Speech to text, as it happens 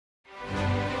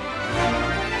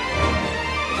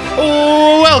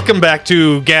Welcome back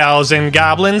to Gals and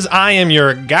Goblins. I am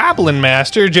your Goblin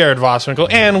Master, Jared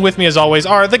Voswinkle, and with me as always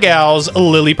are the gals,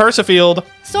 Lily Persifield.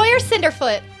 Sawyer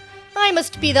Cinderfoot. I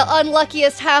must be the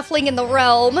unluckiest halfling in the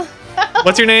realm.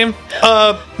 What's your name?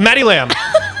 Maddie Lamb.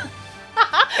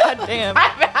 God damn.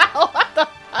 What the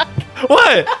fuck?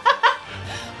 What?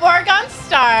 Oregon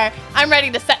Star. I'm ready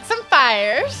to set some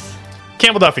fires.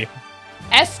 Campbell Duffy.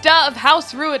 Esta of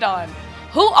House Ruidon.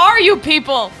 Who are you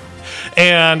people?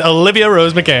 And Olivia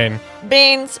Rose McCain.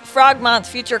 Beans, Frogmont's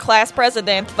future class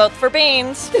president. Vote for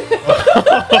Beans.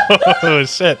 Oh,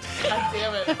 shit. God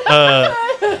damn it.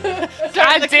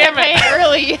 God damn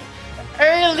it.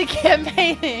 Early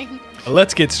campaigning.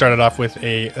 Let's get started off with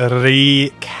a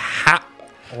recap.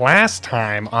 Last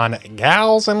time on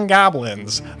Gals and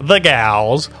Goblins, the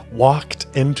gals walked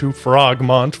into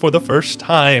Frogmont for the first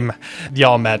time.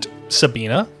 Y'all met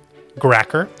Sabina,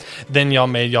 Gracker. Then y'all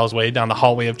made y'all's way down the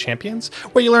hallway of champions,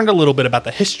 where you learned a little bit about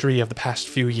the history of the past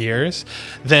few years.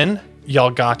 Then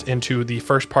y'all got into the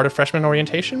first part of freshman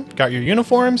orientation, got your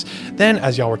uniforms. Then,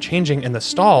 as y'all were changing in the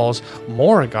stalls,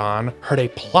 Morrigan heard a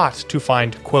plot to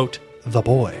find, quote, the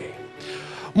boy.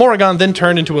 Morrigan then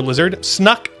turned into a lizard,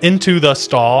 snuck into the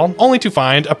stall, only to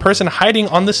find a person hiding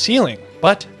on the ceiling,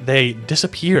 but they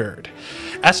disappeared.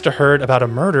 Esta heard about a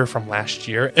murder from last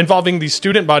year involving the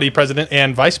student body president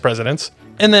and vice presidents.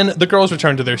 And then the girls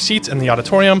returned to their seats in the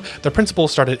auditorium. The principal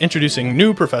started introducing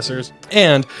new professors,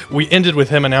 and we ended with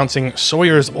him announcing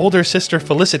Sawyer's older sister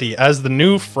Felicity as the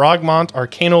new Frogmont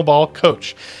Arcano Ball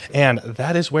coach. And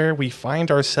that is where we find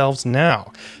ourselves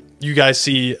now. You guys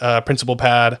see Principal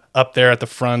Pad up there at the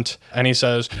front, and he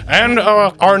says, and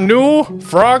our new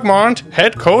Frogmont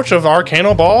head coach of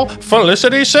Arcano Ball,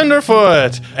 Felicity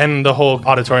Cinderfoot. And the whole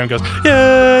auditorium goes,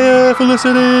 yeah,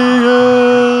 Felicity,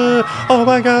 yeah. Oh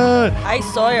my God. Hi,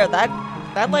 Sawyer.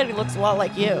 That lady looks a lot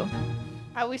like you.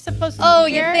 Are we supposed to Oh,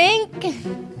 be you here? think?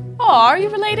 Oh, are you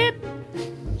related?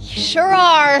 You sure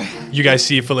are. You guys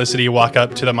see Felicity walk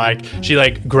up to the mic. She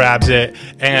grabs it,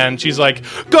 and she's like,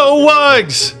 go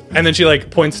Wugs! And then she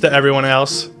points to everyone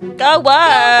else. Go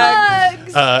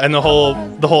Wugs! And the whole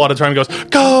auditorium goes,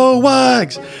 go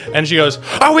Wugs! And she goes,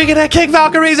 are we gonna kick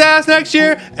Valkyrie's ass next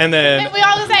year? And then And we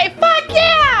all say, fuck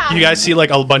yeah! you guys see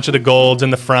a bunch of the golds in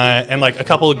the front and a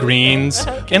couple of greens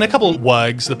and a couple of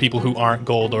Wugs, the people who aren't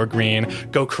gold or green,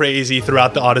 go crazy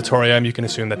throughout the auditorium. You can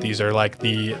assume that these are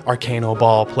the Arcano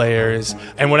Ball players.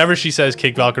 And whenever she says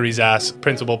kick Valkyrie's ass,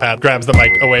 Principal Pad grabs the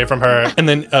mic away from her. And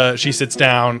then she sits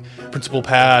down. Principal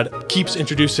Pad keeps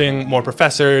introducing more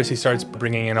professors. He starts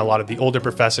bringing in a lot of the older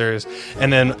professors.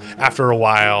 And then after a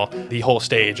while, the whole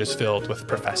stage is filled with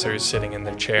professors sitting in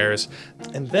their chairs.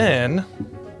 And then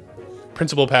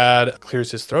Principal Pad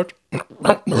clears his throat.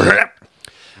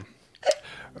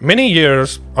 Many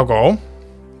years ago,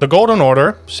 the Golden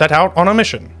Order set out on a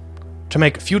mission to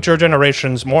make future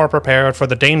generations more prepared for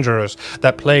the dangers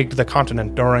that plagued the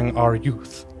continent during our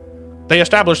youth. They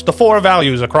established the 4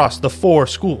 values across the 4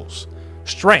 schools.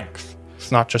 Strength,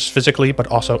 not just physically but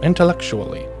also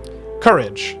intellectually.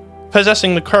 Courage,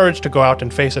 possessing the courage to go out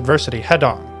and face adversity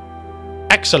head-on.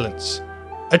 Excellence,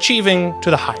 achieving to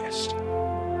the highest.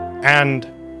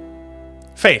 And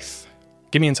faith.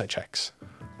 Give me insight checks.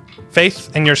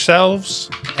 Faith in yourselves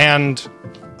and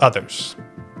others.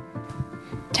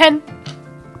 10.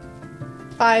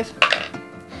 5.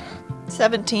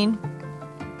 17.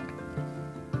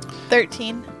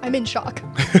 13. I'm in shock.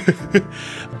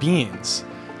 Beans.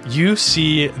 You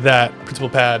see that Principal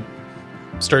Pad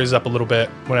stirs up a little bit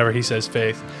whenever he says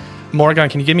faith. Morrigan,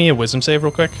 can you give me a wisdom save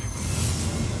real quick?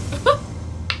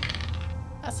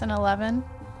 That's an 11.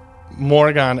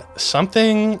 Morrigan,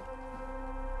 something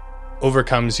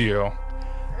overcomes you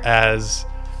as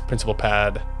Principal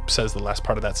Pad says the last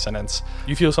part of that sentence.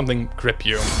 You feel something grip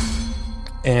you,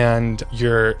 and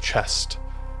your chest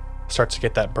starts to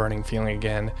get that burning feeling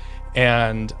again,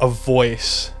 and a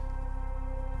voice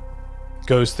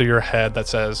goes through your head that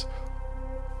says,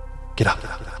 get up.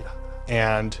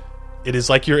 And it is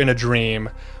like you're in a dream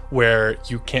where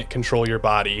you can't control your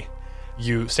body.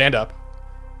 You stand up,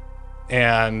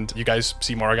 and you guys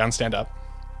see Morrigan stand up,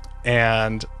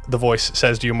 and the voice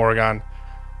says to you, Morrigan,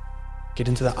 get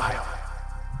into the aisle.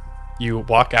 You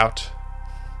walk out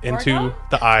into Morrigan?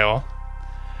 the aisle.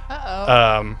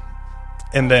 Uh-oh.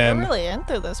 And then We're really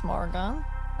into this, Morrigan.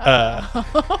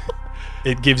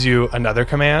 it gives you another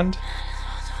command,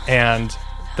 and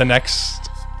the next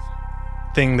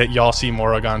thing that y'all see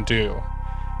Morrigan do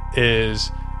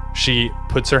is she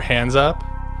puts her hands up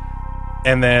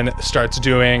and then starts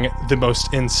doing the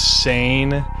most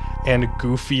insane and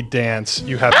goofy dance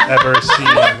you have ever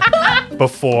seen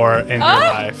before in your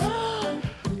life.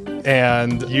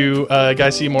 And you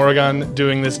guys see Morrigan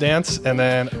doing this dance, and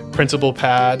then Principal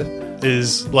Pad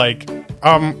is like,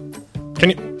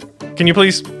 can you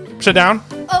please sit down?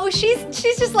 Oh, she's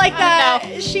just like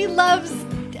that. She loves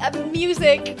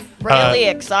music. Really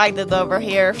excited over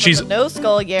here for she's- the new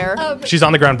school year. She's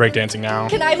on the ground breakdancing now.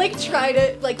 Can I try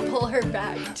to pull her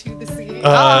back to the seat?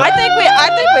 I think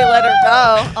we let her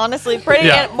go. Honestly,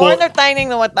 more entertaining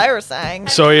than what they were saying.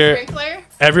 So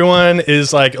everyone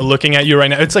is like looking at you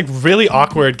right now. It's like really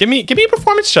awkward. Give me a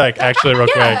performance check, actually, real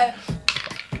quick.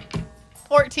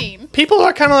 14. People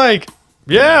are kind of like,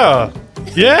 yeah.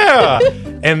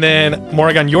 And then,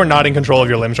 Morrigan, you're not in control of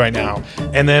your limbs right now.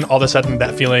 And then all of a sudden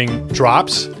that feeling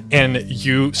drops and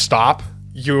you stop.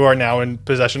 You are now in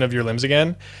possession of your limbs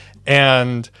again.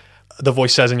 And the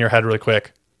voice says in your head really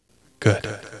quick, good.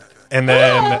 And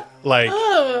then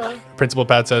Principal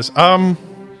Pat says,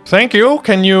 thank you.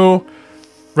 Can you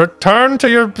return to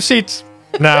your seats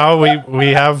now?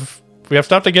 we have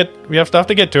stuff to get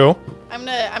to. I'm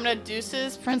gonna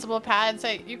deuces Principal Pat and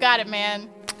say, you got it, man.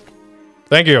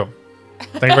 Thank you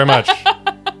very much.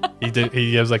 He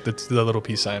gives like the little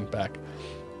peace sign back.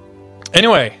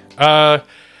 Anyway,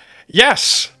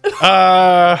 yes.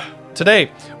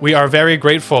 Today we are very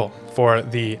grateful for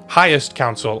the highest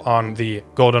council on the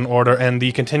Golden Order and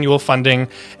the continual funding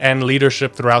and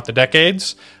leadership throughout the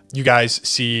decades. You guys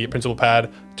see Principal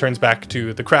Pad turns back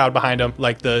to the crowd behind him,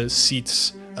 like the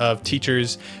seats of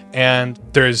teachers, and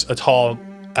there's a tall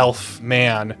elf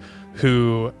man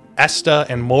who Esta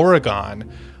and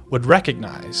Morrigan would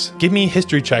recognize. Give me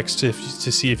history checks to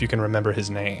see if you can remember his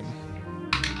name.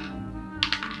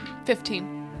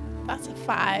 15. That's a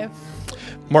 5.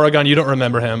 Morrigan, you don't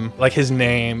remember him, like his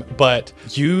name, but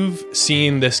you've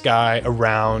seen this guy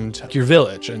around your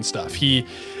village and stuff. He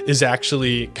is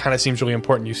actually kind of seems really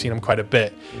important. You've seen him quite a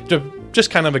bit.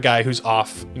 Just kind of a guy who's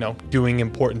off, doing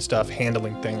important stuff,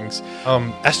 handling things.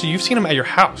 Esther, you've seen him at your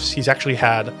house. He's actually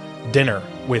had dinner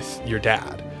with your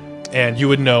dad. And you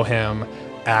would know him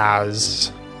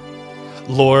as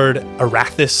Lord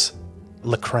Arathis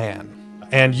Lacran.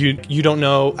 And you don't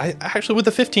know, actually with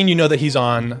the 15, you know that he's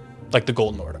on like the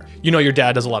Golden Order. You know your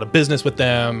dad does a lot of business with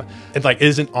them. It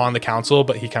isn't on the council,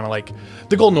 but he kind of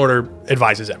the Golden Order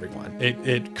advises everyone.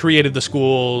 It created the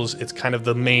schools. It's kind of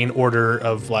the main order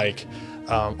of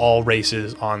all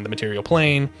races on the material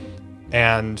plane.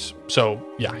 And so,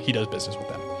 yeah, he does business with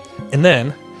them. And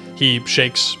then he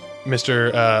shakes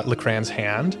Mr. Lacran's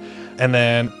hand. And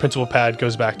then Principal Pad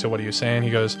goes back to what he was saying. He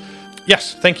goes,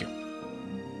 yes, thank you.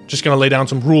 Just going to lay down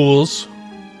some rules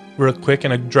real quick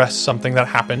and address something that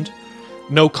happened.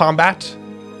 No combat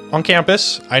on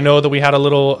campus. I know that we had a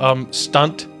little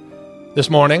stunt this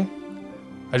morning.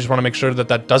 I just want to make sure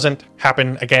that doesn't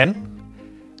happen again.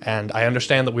 And I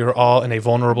understand that we were all in a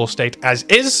vulnerable state as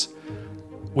is.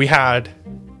 We had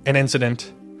an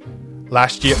incident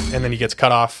last year, and then he gets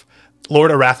cut off.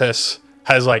 Lord Arathis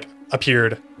has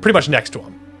appeared pretty much next to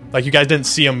him. You guys didn't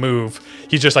see him move.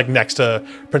 He's just next to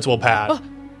Principal Pad,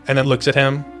 and then looks at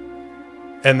him,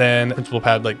 and then Principal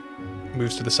Pad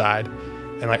moves to the side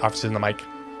and offers him the mic.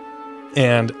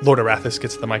 And Lord Arathis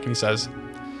gets the mic and he says,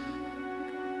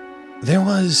 there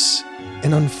was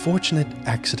an unfortunate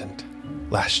accident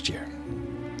last year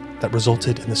that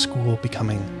resulted in the school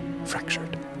becoming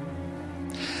fractured.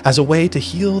 As a way to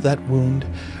heal that wound,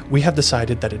 we have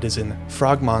decided that it is in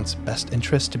Frogmont's best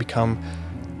interest to become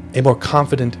a more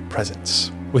confident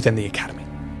presence within the academy,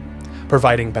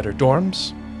 providing better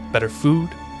dorms, better food,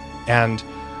 and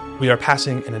we are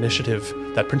passing an initiative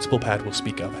that Principal Pad will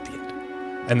speak of at the end.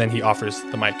 And then he offers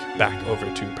the mic back over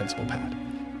to Principal Pad.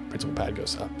 Principal Pad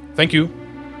goes up. Thank you,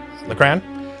 Lacran.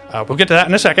 We'll get to that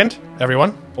in a second.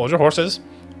 Everyone, hold your horses.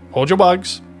 Hold your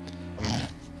bugs.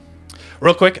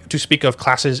 Real quick, to speak of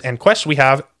classes and quests, we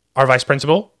have our vice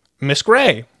principal, Miss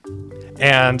Gray.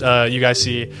 And you guys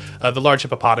see the large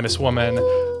hippopotamus woman.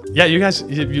 Yeah, you guys,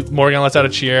 Morgan lets out a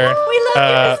cheer. We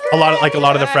love a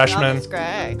lot of the freshmen. That's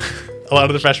great. A lot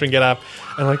of the freshmen get up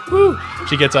and woo.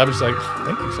 She gets up and she's like,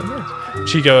 thank you so much.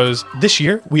 She goes, this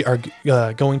year we are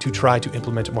going to try to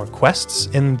implement more quests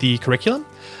in the curriculum.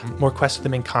 More quests to the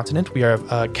main continent. We have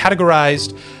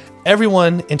categorized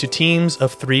everyone into teams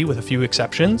of 3 with a few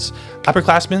exceptions.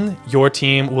 Upperclassmen, your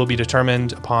team will be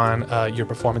determined upon your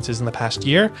performances in the past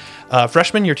year.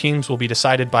 Freshmen, your teams will be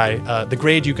decided by the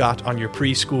grade you got on your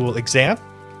preschool exam.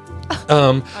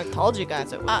 I told you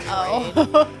guys it was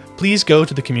great. Please go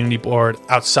to the community board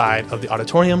outside of the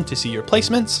auditorium to see your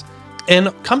placements.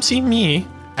 And come see me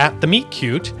at the Meet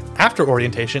Cute after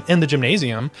orientation in the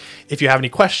gymnasium if you have any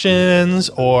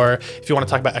questions or if you want to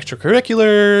talk about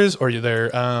extracurriculars or either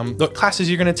what classes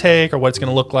you're going to take or what it's going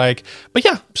to look like. But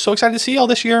yeah, so excited to see y'all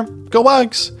this year. Go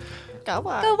Wugs! Go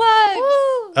on. Go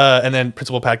Wugs! And then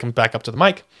Principal Pad comes back up to the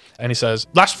mic and he says,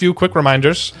 last few quick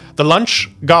reminders. The lunch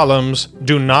golems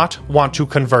do not want to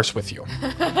converse with you.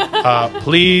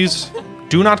 Please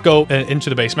do not go into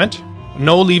the basement.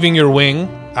 No leaving your wing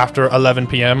after 11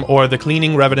 p.m. or the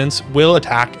cleaning revenants will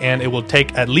attack and it will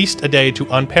take at least a day to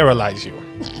unparalyze you.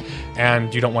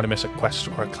 And you don't want to miss a quest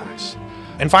or a class.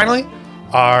 And finally,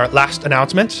 our last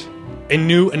announcement. A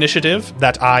new initiative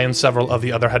that I and several of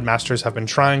the other headmasters have been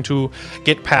trying to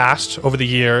get past over the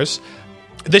years.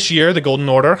 This year, the Golden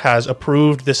Order has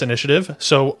approved this initiative,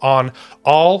 so on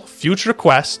all future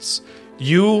quests,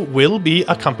 you will be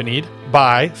accompanied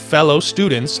by fellow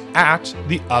students at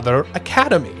the other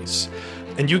academies.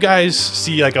 And you guys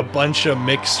see like a bunch of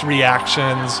mixed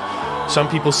reactions. Some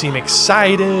people seem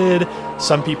excited,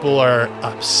 some people are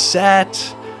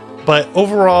upset, but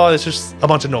overall, it's just a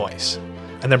bunch of noise.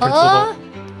 And then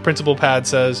Principal Pad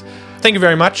says, thank you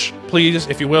very much. Please,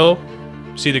 if you will,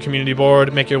 see the community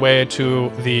board, make your way to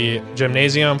the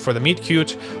gymnasium for the Meet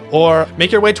Cute, or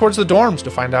make your way towards the dorms to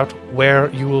find out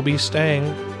where you will be staying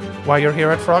while you're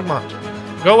here at Frogmont.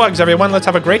 Go Wugs, everyone. Let's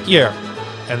have a great year.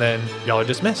 And then y'all are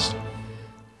dismissed.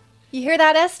 You hear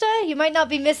that, Esta? You might not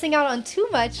be missing out on too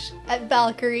much at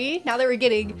Valkyrie now that we're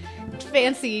getting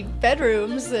fancy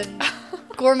bedrooms and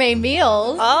gourmet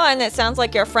meals. Oh, and it sounds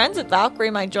like your friends at Valkyrie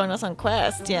might join us on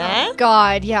Quest, yeah?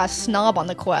 God, yeah, snob on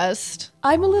the quest.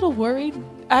 I'm a little worried.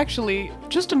 Actually,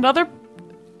 just another...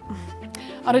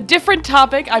 On a different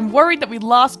topic, I'm worried that we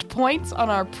lost points on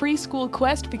our preschool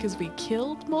quest because we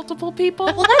killed multiple people.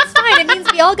 Well, that's fine. It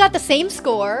means we all got the same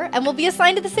score, and we'll be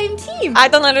assigned to the same team. I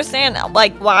don't understand,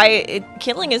 like, why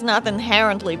killing is not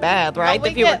inherently bad, right? we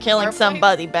If you were get killing more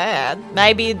somebody bad,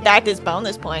 maybe that is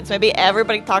bonus points. Maybe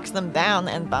everybody talks them down,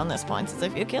 and bonus points is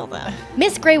if you kill them.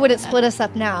 Miss Gray wouldn't split us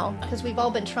up now, because we've all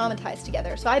been traumatized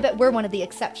together, so I bet we're one of the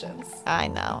exceptions. I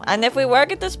know. And if we were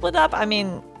going to split up, I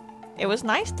mean, it was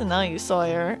nice to know you,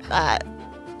 Sawyer.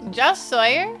 Just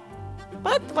Sawyer?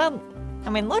 But, well, I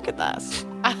mean, look at us.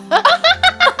 Well,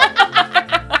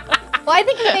 I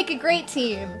think we make a great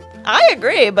team. I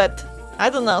agree, but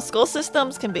I don't know. School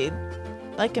systems can be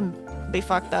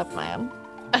fucked up, man.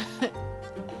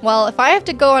 Well, if I have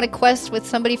to go on a quest with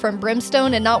somebody from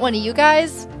Brimstone and not one of you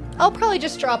guys, I'll probably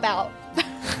just drop out.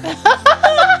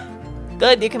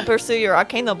 Good, you can pursue your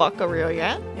Arcanobot career,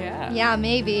 yeah? Yeah. Yeah,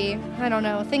 maybe. I don't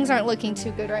know. Things aren't looking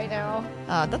too good right now.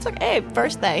 That's okay.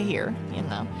 First day here, you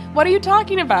know. What are you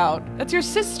talking about? That's your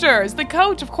sister. As the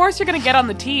coach, of course you're gonna get on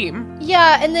the team.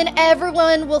 Yeah, and then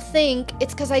everyone will think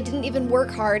it's because I didn't even work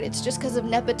hard. It's just because of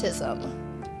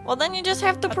nepotism. Well, then you just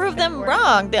have to prove them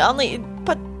wrong. They only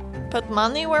put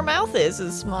money where mouth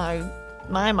is my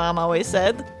mom always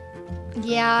said.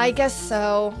 Yeah, I guess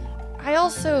so. I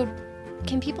also...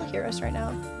 Can people hear us right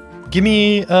now? Give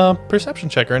me a perception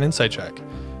check or an insight check.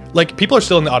 Like, people are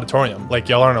still in the auditorium. Like,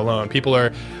 y'all aren't alone. People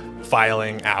are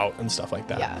filing out and stuff like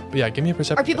that. Yeah. But yeah, give me a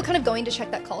perception Are people check. kind of going to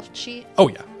check that call sheet? Oh,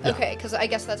 yeah. Okay, because I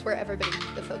guess that's where everybody,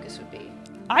 the focus would be.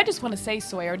 I just want to say,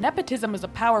 Sawyer, nepotism is a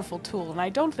powerful tool, and I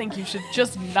don't think you should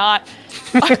just not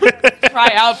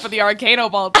try out for the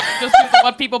Arcanoball just because of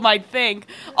what people might think.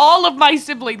 All of my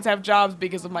siblings have jobs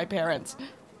because of my parents.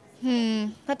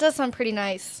 That does sound pretty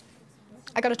nice.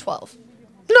 I got a 12.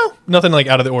 No, nothing like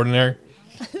out of the ordinary.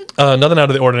 Nothing out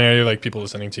of the ordinary, like people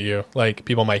listening to you. Like,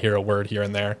 people might hear a word here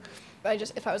and there.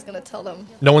 If I was going to tell them.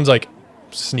 No one's like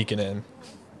sneaking in.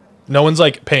 No one's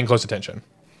like paying close attention.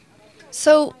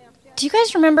 So, do you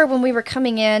guys remember when we were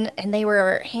coming in and they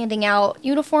were handing out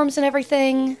uniforms and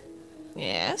everything?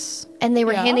 Yes. And they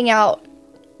were handing out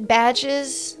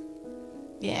badges?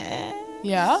 Yeah.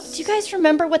 Yeah? Do you guys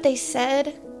remember what they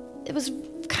said? It was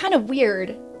kind of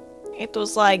weird. It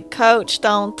was like, Coach,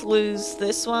 don't lose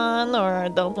this one, or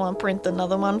don't want to print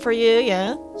another one for you,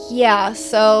 yeah? Yeah,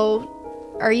 so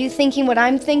are you thinking what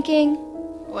I'm thinking?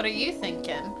 What are you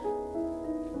thinking?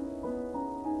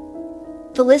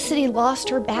 Felicity lost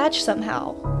her badge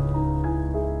somehow.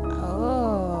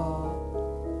 Oh.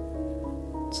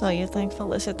 So you think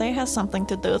Felicity has something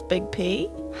to do with Big P?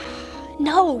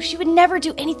 No, she would never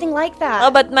do anything like that. Oh,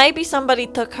 but maybe somebody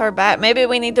took her badge. Maybe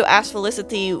we need to ask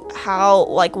Felicity what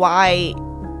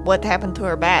happened to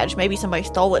her badge. Maybe somebody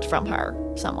stole it from her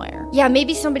somewhere. Yeah,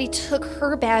 maybe somebody took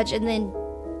her badge and then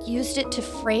used it to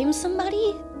frame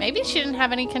somebody? Maybe she didn't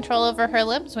have any control over her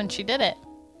limbs when she did it.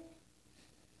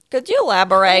 Could you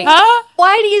elaborate? Huh?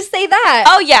 Why do you say that?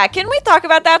 Oh, yeah. Can we talk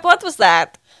about that? What was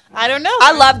that? I don't know.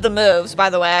 I love the moves, by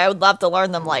the way. I would love to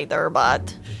learn them later,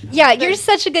 but Yeah, you're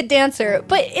such a good dancer,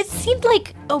 but it seemed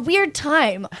like a weird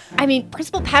time. I mean,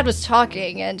 Principal Pad was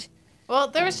talking, and Well,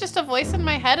 there was just a voice in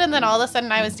my head, and then all of a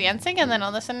sudden I was dancing, and then all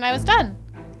of a sudden I was done.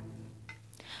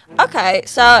 okay.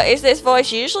 So is this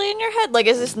voice usually in your head? Like,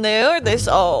 is this new or this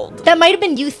old? that might have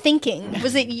been you thinking.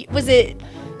 Was it?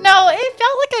 No, it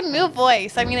felt like a new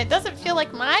voice. I mean, it doesn't feel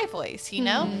like my voice, you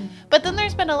know? But then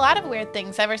there's been a lot of weird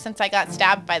things ever since I got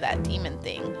stabbed by that demon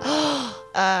thing.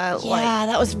 Yeah,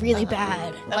 that was really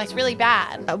bad. That was really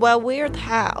bad. Well, weird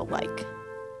how? Like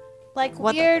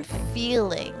What the- weird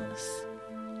feelings.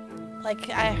 Like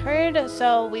I heard,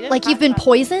 so we didn't Like talk you've been about-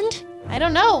 poisoned? I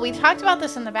don't know. We talked about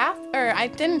this in the bath, or I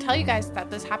didn't tell you guys that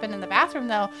this happened in the bathroom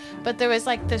though. But there was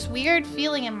like this weird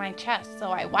feeling in my chest, so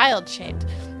I wild shaped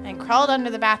and crawled under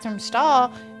the bathroom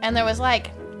stall, and there was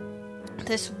like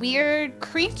this weird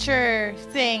creature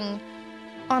thing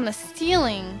on the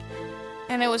ceiling,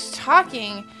 and it was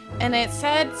talking, and it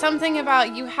said something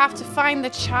about you have to find the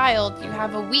child. You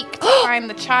have a week to find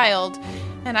the child,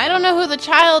 and I don't know who the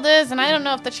child is, and I don't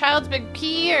know if the child's Big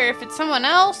P or if it's someone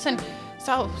else, and.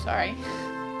 So sorry.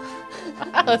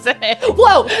 What was it?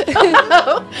 Whoa!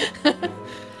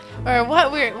 Or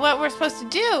what we're supposed to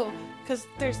do? Because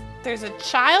there's a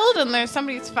child and there's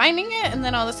somebody who's finding it, and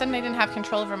then all of a sudden I didn't have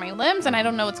control over my limbs, and I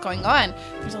don't know what's going on.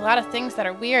 There's a lot of things that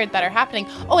are weird that are happening.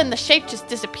 Oh, and the shape just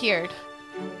disappeared.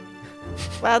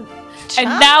 Well, And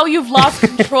now you've lost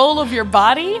control of your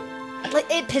body? Like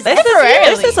it this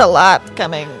possessed is a lot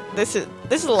coming. This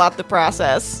is a lot to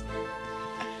process.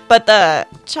 But the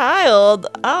child,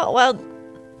 oh well,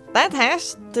 that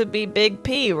has to be Big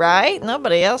P, right?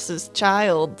 Nobody else's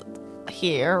child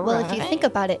here, Well, right? if you think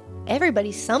about it,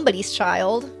 everybody's somebody's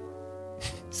child.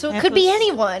 So it That could be was-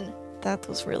 anyone. That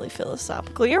was really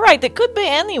philosophical. You're right. It could be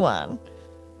anyone.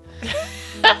 Do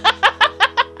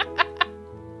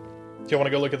you want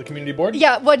to go look at the community board?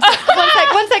 Yeah, one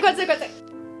sec.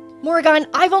 Morgan,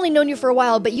 I've only known you for a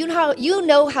while, but you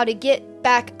know how to get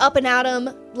back up and at 'em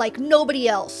like nobody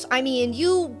else. I mean,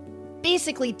 you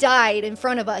basically died in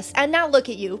front of us, and now look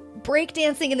at you,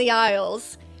 breakdancing in the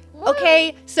aisles.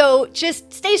 Okay, so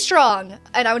just stay strong,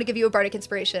 and I want to give you a bardic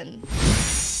inspiration.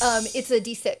 It's a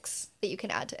d6 that you can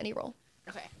add to any roll.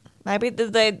 Okay. Maybe do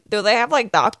they have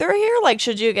like doctor here? Like,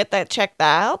 should you get that checked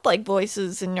out? Like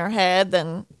voices in your head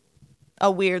and a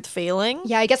weird feeling?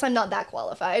 Yeah, I guess I'm not that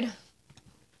qualified.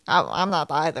 I'm not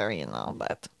either,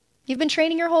 but You've been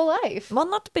training your whole life. well,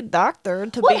 not to be doctor,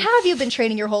 What have you been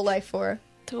training your whole life for?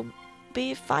 to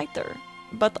be a fighter,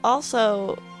 but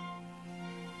also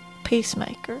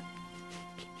peacemaker,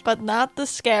 but not the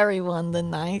scary one, the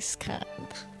nice kind.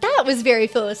 That was very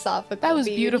philosophical. That was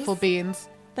Beans. beautiful, Beans.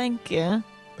 Thank you.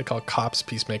 They call cops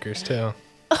peacemakers too.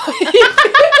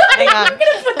 Hang on.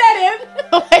 Put that in.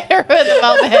 Wait a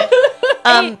moment.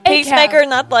 Peacemaker,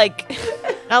 not like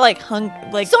hung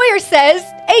like. Sawyer says,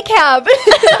 "A cab."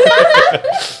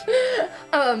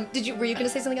 Were you gonna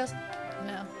say something else?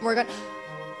 No. Morgan.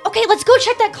 Okay, let's go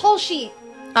check that call sheet.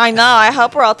 I know. I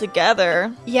hope we're all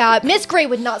together. Yeah, Miss Gray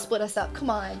would not split us up. Come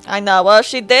on. I know. Well, if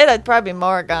she did, I'd probably be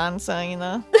Morgan. So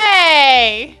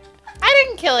Hey! I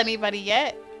didn't kill anybody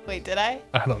yet. Wait, did I?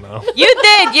 I don't know. You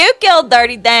did. You killed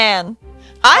Dirty Dan.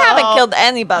 I haven't Oh. killed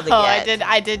anybody Oh, yet.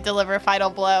 I did deliver a final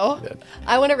blow.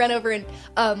 I want to run over and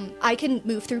I can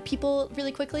move through people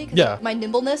really quickly. 'Cause Yeah. of my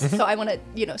nimbleness. So I want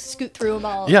to, scoot through them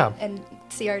all. Yeah. And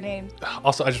see our name.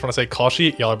 Also, I just want to say, call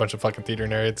sheet. Y'all are a bunch of fucking theater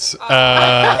nerds. Is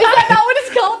that not what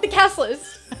it's called? The cast list.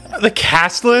 The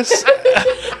cast list,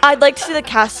 I'd like to see the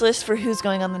cast list for who's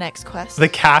going on the next quest. the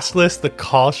cast list, the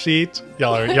call sheet.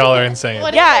 Y'all are insane.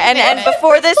 What- Yeah, and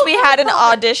before this, we had an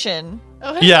audition.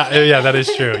 Yeah, that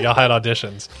is true. Y'all had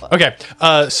auditions. Okay,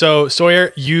 so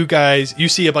Sawyer, you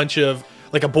see a bunch of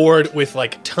like a board with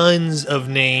like tons of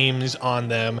names on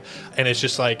them, and it's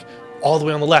just like all the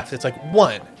way on the left. It's like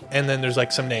 1, and then there's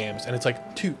like some names, and it's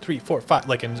like 2, 3, 4, 5,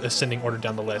 like in ascending order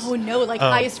down the list. Oh no, like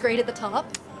highest grade at the top.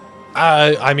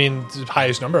 I mean,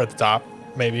 highest number at the top,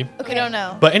 maybe. We don't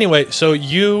know. But anyway, so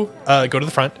you go to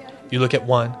the front, you look at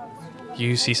 1,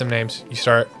 you see some names, you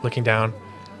start looking down,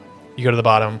 you go to the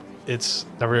bottom, it's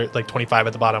number like 25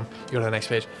 at the bottom, you go to the next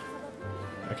page.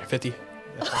 Okay, 50.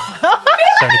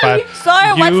 75. Sorry,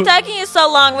 You- what's taking you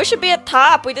so long? We should be at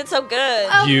top. We did so good.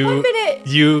 1 minute.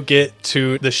 You get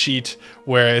to the sheet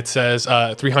where it says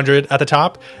 300 at the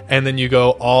top, and then you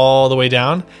go all the way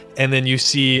down, and then you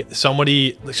see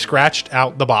somebody scratched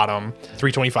out the bottom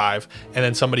 325, and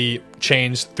then somebody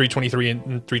changed 323 and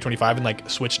 325 and like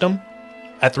switched them.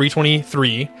 At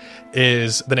 323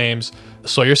 is the names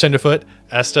Sawyer Cinderfoot,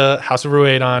 Esta, House of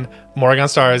Ruedon, Morrigan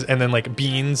Stars, and then like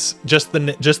Beans. Just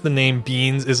the name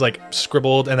Beans is like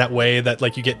scribbled in that way that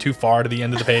like you get too far to the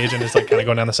end of the page and it's like kind of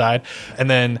going down the side. And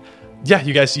then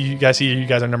you guys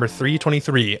are number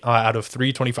 323 out of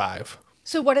 325.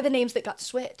 So what are the names that got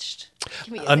switched?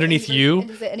 Underneath you,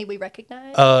 is it any we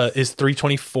recognize? Is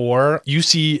 324. You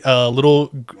see a little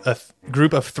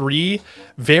group of 3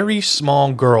 very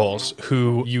small girls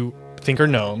who you think are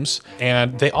gnomes,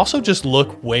 and they also just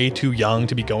look way too young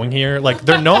to be going here. Like,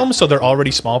 they're gnomes, so they're already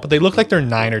small, but they look like they're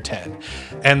 9 or 10.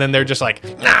 And then they're just like,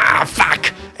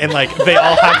 fuck, and like they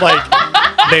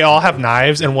all have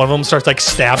knives, and one of them starts like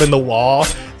stabbing the wall.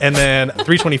 And then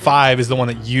 325 is the one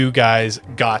that you guys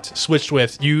got switched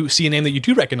with. You see a name that you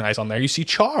do recognize on there. You see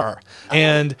Char.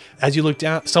 And as you look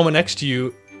down, someone next to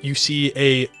you, you see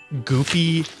a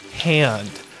goopy hand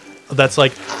that's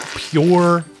like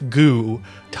pure goo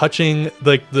touching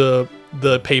like the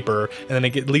paper, and then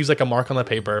it leaves like a mark on the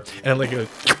paper, and it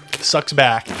sucks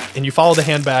back, and you follow the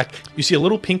hand back. You see a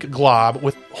little pink glob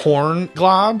with horn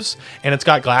globs, and it's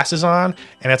got glasses on,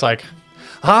 and it's like,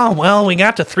 oh, well, we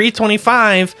got to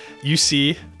 325. You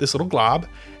see this little glob,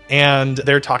 and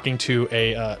they're talking to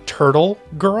a turtle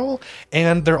girl,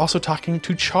 and they're also talking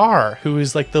to Char, who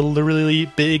is like the really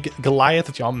big Goliath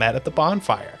that y'all met at the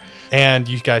bonfire. And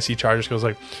you guys see Char just goes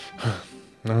like,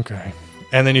 okay.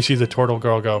 And then you see the turtle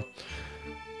girl go,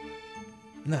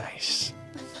 nice.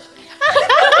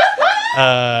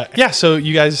 So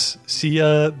you guys see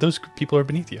those people are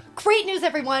beneath you. Great news,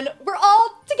 everyone. We're all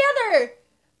together.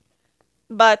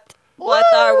 But what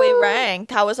are we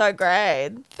ranked? How was our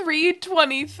grade?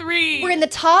 323. We're in the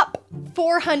top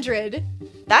 400.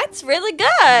 That's really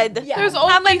good. Yeah. There's How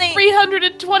only many-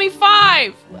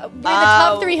 325. We're in the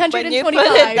top When you 325. put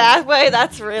it that way,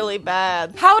 that's really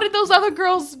bad. How did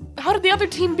the other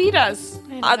team beat us?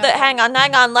 Hang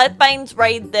on. Let Baines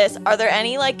read this. Are there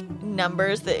any like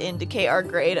numbers that indicate our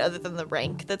grade other than the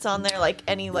rank that's on there? Like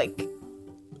any like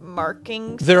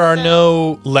markings? There are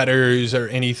no letters or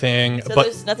anything, So but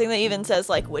there's nothing that even says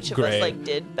like which of Grade. us like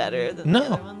did better than the other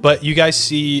no. ones? But you guys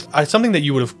see something that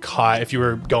you would have caught if you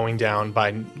were going down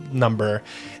by number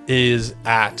is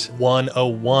at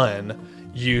 101.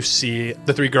 You see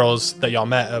the 3 girls that y'all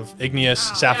met of Igneous,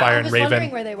 Sapphire, I and was Raven.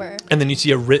 wondering where they were. And then you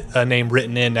see a name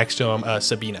written in next to him,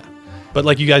 Sabina. But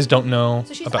like you guys don't know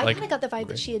So about I like kind of got the vibe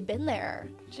that she had been there.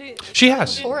 she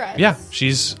has. For us. Yeah,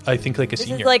 she's I think like a This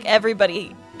senior. is like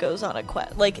everybody goes on a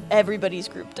quest. Like everybody's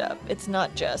grouped up. It's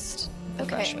not just the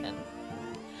Okay. freshmen.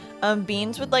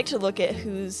 Beans would like to look at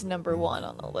who's number 1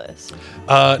 on the list.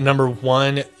 Number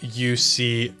 1, you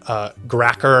see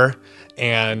Gracker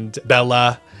and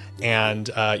Bella, and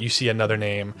you see another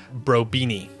name,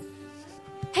 Brobini.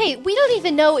 Hey, we don't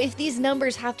even know if these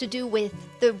numbers have to do with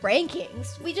the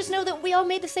rankings. We just know that we all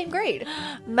made the same grade.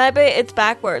 Maybe it's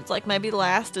backwards. Like maybe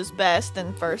last is best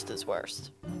and first is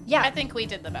worst. Yeah. I think we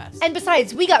did the best. And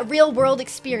besides, we got real world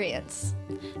experience.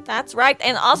 That's right.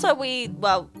 And also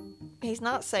he's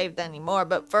not saved anymore,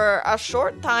 but for a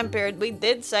short time period, we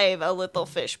did save a little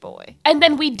fish boy. And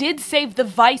then we did save the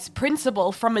vice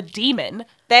principal from a demon.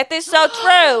 That is so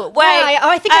true. Wait, Yeah,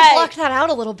 I think I hey, blocked that out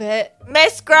a little bit.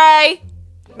 Miss Gray.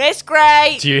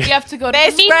 Do you, We have to go to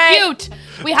Miss the meet Gray. cute.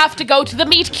 We have to go to the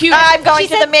meet cute. I'm going She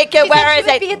to said- the meet she cute. said Where she is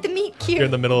would it? Be at the meet cute. you're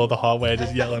in the middle of the hallway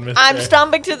just yelling, Miss I'm Gray.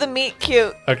 stumbling to the meet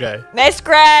cute. Okay. Miss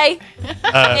Gray.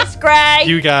 Miss Gray.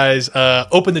 You guys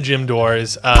open the gym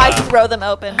doors. I throw them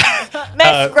open.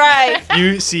 Miss Gray.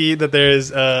 You see that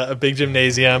there's a big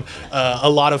gymnasium. A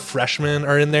lot of freshmen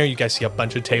are in there. You guys see a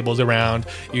bunch of tables around.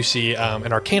 You see an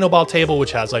Arcano Ball table,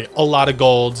 which has like a lot of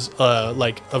golds,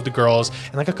 like of the girls,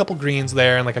 and like a couple greens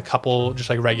there, and like a couple just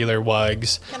like regular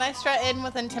wugs. Can I strut in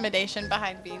with intimidation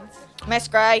behind Beans? Miss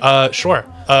Gray. Sure.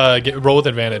 Roll with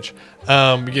advantage.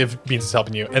 If Beans is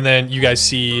helping you, and then you guys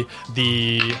see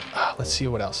the. Let's see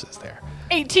what else is there.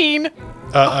 18.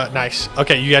 Nice.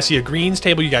 Okay, you guys see a greens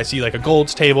table. You guys see like a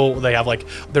golds table. They have like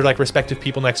they're like respective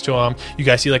people next to them. You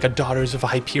guys see like a Daughters of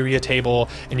Hyperia table,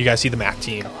 and you guys see the math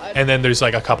team. And then there's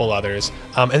like a couple others.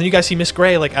 And then you guys see Miss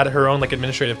Gray like at her own like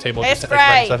administrative table. Miss just, like,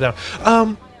 writing Gray. stuff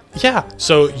down. Yeah.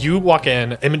 So you walk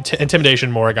in, intimidation,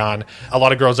 Morrigan. A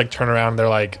lot of girls like turn around. And they're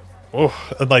like, oh,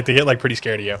 like they get like pretty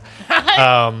scared of you.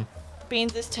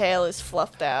 Beans' tail is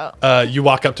fluffed out. You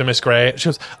walk up to Miss Gray. She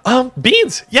goes,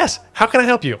 Beans. Yes. How can I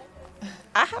help you?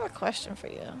 I have a question for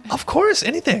you. Of course.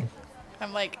 Anything.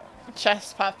 I'm like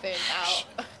chest puffing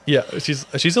out. Yeah. She's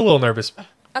a little nervous.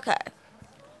 Okay.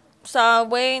 So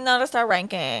we noticed our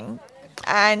ranking.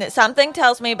 And something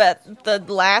tells me that the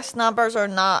last numbers are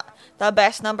not the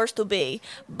best numbers to be.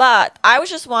 But I was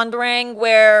just wondering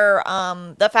where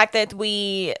the fact that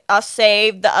we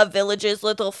saved a village's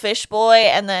little fish boy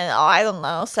and then, I don't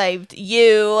know, saved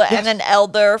you and an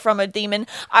elder from a demon.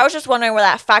 I was just wondering where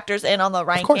that factors in on the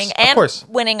ranking and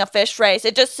winning a fish race.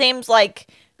 It just seems like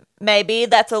maybe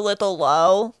that's a little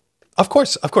low. Of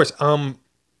course. Listen,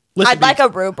 I'd like a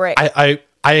rubric.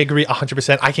 I agree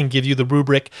 100%. I can give you the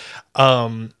rubric. He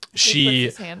puts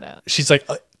his hand out. She's like,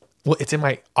 well, it's in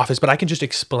my office, but I can just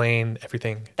explain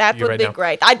everything. That to you would right be now.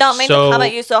 great. I don't mean to come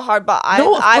at you so hard, but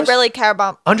I really care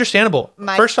about Understandable.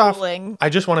 my First schooling. off, I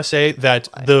just want to say that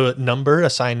the number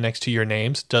assigned next to your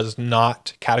names does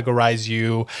not categorize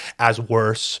you as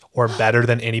worse or better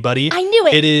than anybody. I knew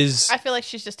it. It is I feel like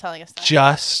she's just telling us that.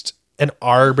 just an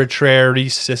arbitrary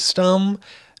system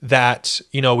that,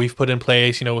 we've put in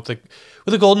place,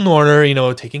 with the Golden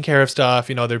Order, taking care of stuff.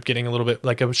 They're getting a little bit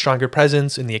like a stronger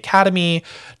presence in the academy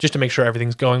just to make sure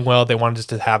everything's going well. They wanted us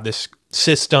to have this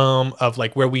system of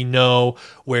like where we know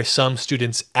where some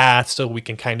students at so we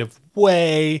can kind of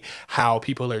weigh how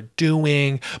people are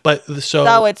doing. But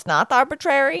So it's not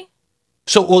arbitrary?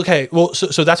 So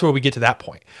that's where we get to that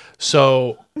point.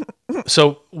 So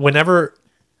whenever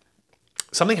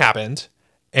something happened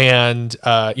and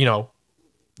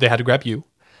they had to grab you.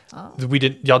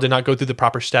 Y'all did not go through the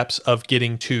proper steps of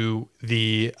getting to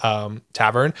the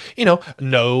tavern.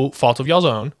 No fault of y'all's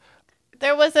own.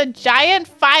 There was a giant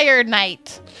fire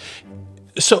night.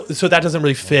 So that doesn't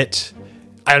really fit.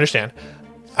 I understand.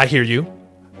 I hear you.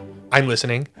 I'm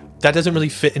listening. That doesn't really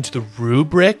fit into the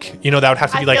rubric. That would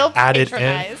have to be feel added in.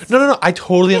 patronized. No. I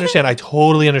totally understand. I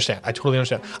totally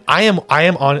understand. I am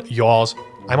on y'all's.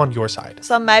 I'm on your side.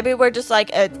 So maybe we're just like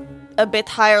a bit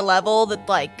higher level that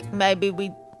like maybe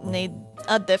we need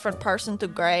a different person to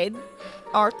grade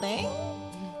our thing.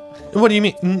 What do you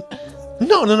mean?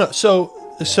 No.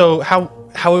 So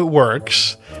how it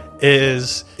works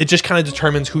is it just kind of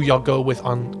determines who y'all go with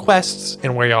on quests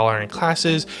and where y'all are in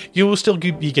classes. You will still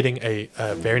be getting a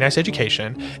very nice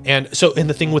education. And so in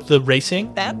the thing with the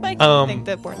racing, That makes me think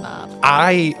that we're not.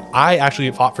 I actually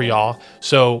fought for y'all.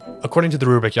 So according to the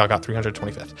rubric, y'all got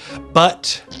 325th.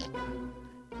 But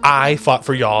I fought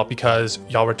for y'all because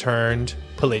y'all returned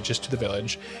Pelagius to the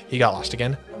village. He got lost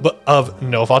again, but of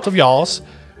no fault of y'all's.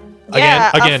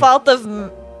 Yeah, Again, a fault of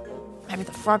maybe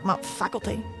the Frogmont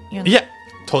faculty. Yeah,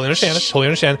 totally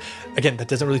understand. Again, that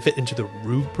doesn't really fit into the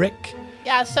rubric.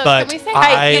 Yeah, so But can we say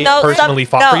I personally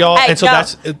fought for y'all, and so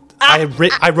that's I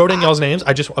I wrote in y'all's names.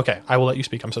 I will let you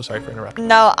speak. I'm so sorry for interrupting.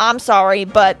 No, I'm sorry,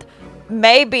 but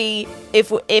maybe if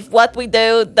what we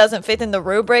do doesn't fit in the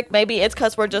rubric, maybe it's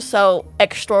because we're just so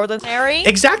extraordinary.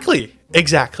 Exactly.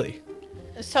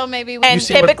 so maybe we And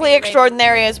see what- typically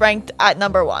extraordinary is ranked at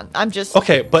number 1. I'm just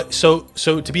Okay, but so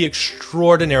to be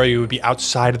extraordinary would be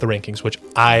outside of the rankings, which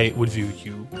I would view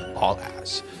you all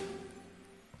as.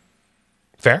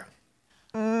 Fair?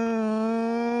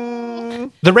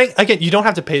 The rank again. You don't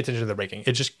have to pay attention to the ranking.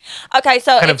 It just Okay,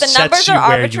 so kind if of the sets numbers you are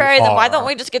where you arbitrary, then why are. don't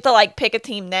we just get to like pick a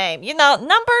team name?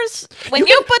 Numbers. When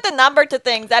you put the number to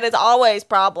things, that is always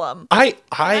problem. I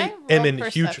Can am roll in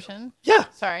huge. perception? Yeah,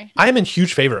 Sorry. I am in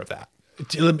huge favor of that.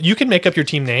 You can make up your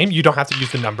team name. You don't have to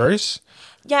use the numbers.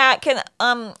 Yeah,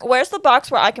 where's the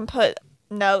box where I can put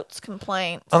notes,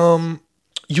 complaints?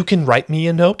 You can write me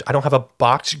a note. I don't have a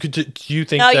box. Do you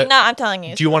think No, that? I'm telling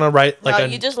you. Do you want to write like no, a?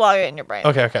 you just log it in your brain.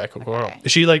 Okay, cool. Okay.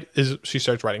 She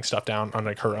starts writing stuff down on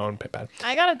like her own pad.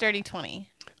 I got a dirty 20.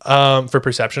 For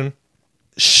perception,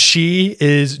 she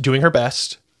is doing her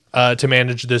best to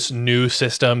manage this new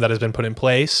system that has been put in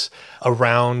place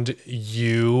around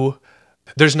you.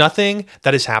 There's nothing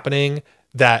that is happening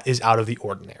that is out of the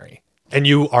ordinary, and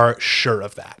you are sure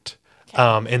of that.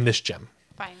 In this gym.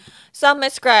 Fine. So,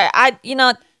 Miss Gray,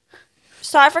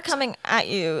 sorry for coming at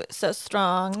you so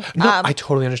strong. No, I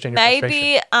totally understand your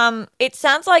frustration. Maybe, it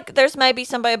sounds like there's maybe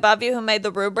somebody above you who made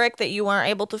the rubric that you weren't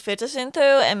able to fit us into,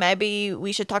 and maybe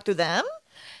we should talk to them.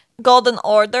 Golden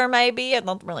Order, maybe. I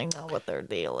don't really know what their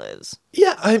deal is.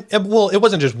 Yeah, well, it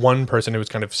wasn't just one person; it was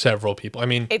kind of several people. I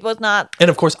mean, It was not and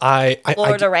of course, Lord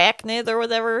Arachnid or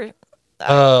whatever.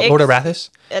 Lord Arathis.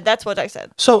 That's what I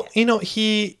said. So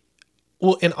he,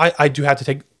 well, and I do have to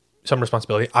take some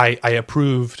responsibility. I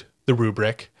approved the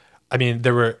rubric. I mean,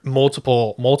 there were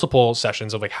multiple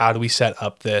sessions of like, how do we set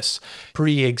up this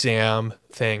pre-exam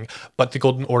thing? But the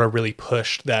Golden Order really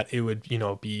pushed that it would,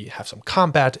 have some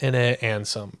combat in it and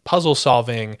some puzzle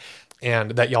solving,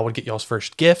 and that y'all would get y'all's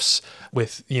first gifts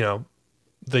with,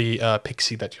 the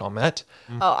pixie that y'all met.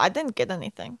 Oh, I didn't get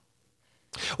anything.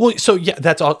 Well, so yeah,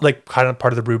 that's all. Like, kind of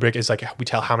part of the rubric is like we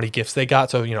tell how many gifts they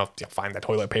got. So find that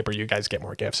toilet paper, you guys get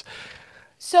more gifts.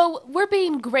 So we're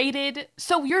being graded.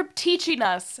 So you're teaching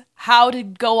us how to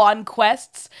go on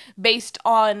quests based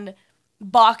on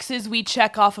boxes we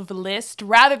check off of a list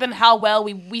rather than how well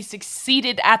we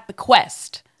succeeded at the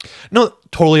quest. No,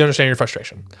 totally understand your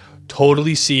frustration.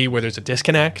 Totally see where there's a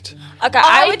disconnect. Okay,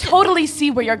 I would totally see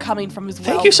where you're coming from as well.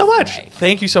 Thank you so much. Right.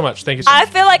 Thank you so much. Thank you so I much.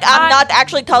 feel like I'm not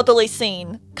actually totally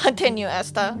seen. Continue,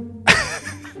 Esther.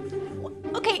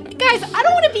 Okay, guys, I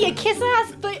don't want to be a kiss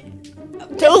ass, but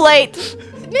Too late.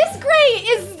 Miss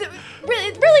Gray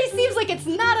it really seems like it's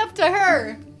not up to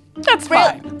her. That's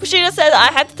fine. She just said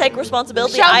I had to take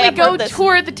responsibility. Shall I we have go heard this.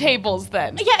 tour the tables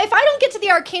then? Yeah, if I don't get to the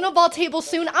Arcano Ball table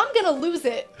soon, I'm gonna lose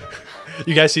it.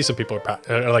 You guys see some people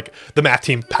are like the math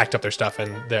team packed up their stuff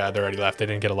and they're already left. They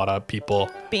didn't get a lot of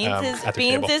people. Beans at the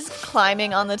Beans table. is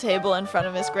climbing on the table in front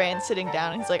of Miss Gray and sitting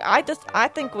down. He's like, I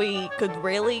think we could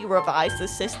really revise the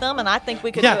system, and I think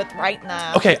we could Yeah. do it right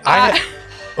now. Okay,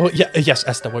 yes,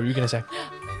 Esther, what were you gonna say?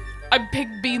 I pick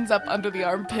Beans up under the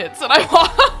armpits and I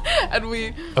walk and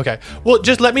we. Okay, well,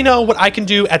 just let me know what I can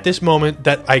do at this moment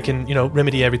that I can,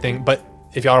 remedy everything. But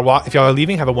if y'all are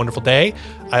leaving, have a wonderful day.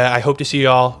 I hope to see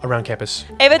y'all around campus.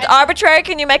 If it's arbitrary,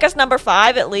 can you make us number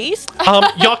 5 at least?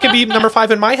 Y'all can be number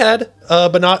 5 in my head,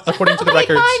 but not according to the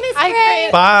records. Bye, Miss I Gray.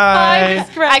 create,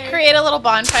 Bye. I create a little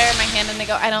bonfire in my hand and they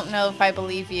go, I don't know if I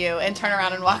believe you, and turn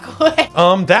around and walk away.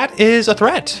 That is a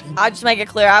threat. I just make it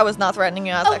clear I was not threatening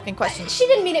you. I was asking questions. She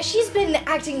didn't mean it. She's been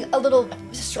acting a little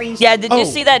strange. Yeah, did Oh. you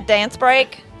see that dance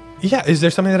break? Yeah, is there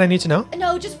something that I need to know?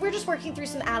 No, we're just working through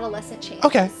some adolescent changes.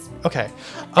 Okay.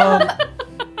 Y'all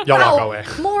walk Wow, away.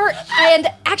 more, and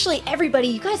actually, everybody,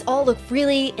 you guys all look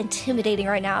really intimidating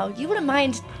right now. You wouldn't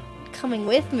mind coming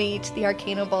with me to the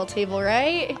Arcano Ball table,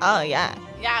 right? Oh, yeah.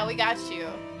 Yeah, we got you.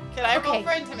 Can I roll Okay.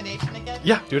 for intimidation again?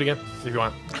 Yeah, do it again if you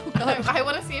want. I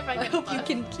want to see if I I can. hope you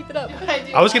can keep it up.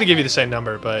 I was gonna give you the same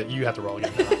number, but you have to roll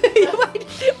again.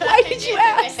 Why did you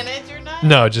ask? Advantage or not?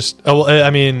 No, just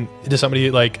does somebody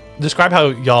describe how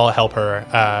y'all help her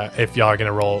if y'all are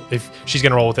gonna roll, if she's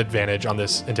gonna roll with advantage on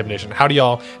this intimidation? How do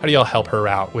y'all help her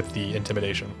out with the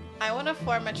intimidation? I want to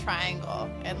form a triangle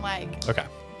and Okay.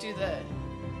 do the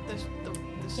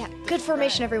Yeah, good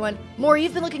formation, everyone. More,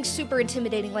 you've been looking super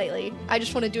intimidating lately. I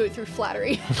just want to do it through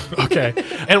flattery. Okay,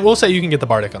 and we'll say you can get the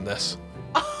bardic on this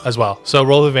as well. So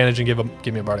roll advantage and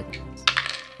give me a bardic.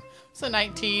 So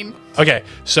 19. Okay,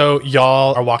 so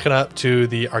y'all are walking up to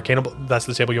the Arcana. That's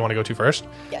the table you want to go to first.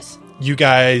 Yes. You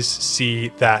guys see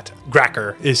that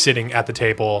Gracker is sitting at the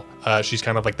table. She's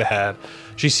kind of like the head.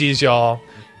 She sees y'all.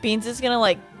 Beans is gonna,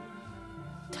 like,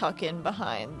 tuck in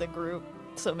behind the group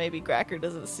so maybe Gracker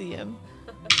doesn't see him.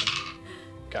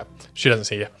 Okay, she doesn't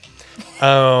see you.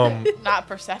 Not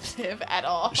perceptive at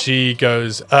all. She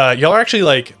goes, y'all are actually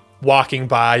like walking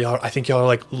by. I think y'all are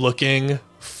like looking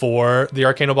for the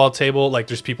Arcano Ball table. Like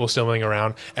there's people still moving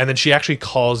around. And then she actually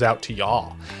calls out to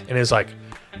y'all and is like,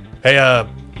 hey,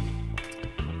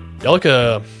 y'all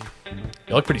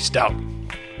look pretty stout.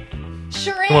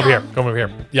 Sure am. Come over here.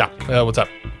 Yeah, what's up?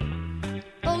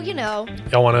 Oh, Y'all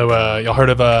heard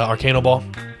of Arcano Ball?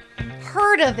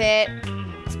 Heard of it.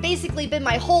 It's basically been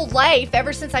my whole life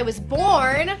ever since I was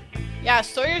born. Yeah,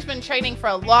 Sawyer's been training for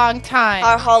a long time.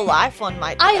 Our whole life, one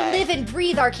might I say. live and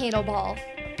breathe Arcano Ball.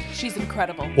 She's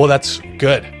incredible. Well, that's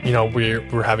good.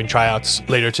 We're having tryouts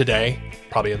later today,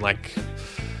 probably in like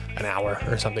an hour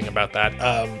or something about that.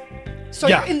 So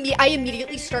Yeah. I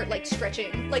immediately start like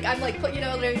stretching. Like I'm like, you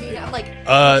know what I mean? I'm like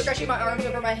stretching my arms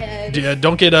over my head.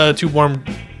 Don't get too warm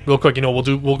real quick.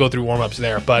 We'll go through warm-ups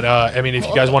there. But if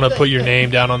you guys want to put your name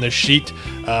down on this sheet,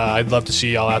 I'd love to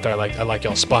see y'all out there. I like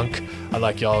y'all's spunk. I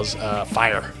like y'all's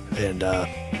fire, and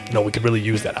we could really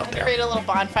use that out there. Create a little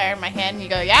bonfire in my hand and you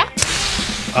go, yeah?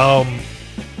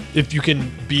 If you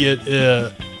can be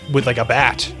it with like a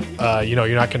bat,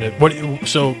 you're not gonna. What?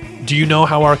 So, do you know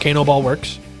how Arcano Ball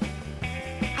works?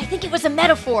 I think it was a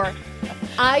metaphor.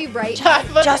 I write.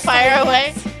 Put the fire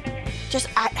away. Just,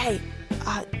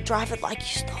 drive it like you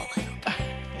stole it.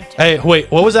 Hey, wait,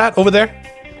 what was that over there?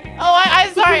 Oh,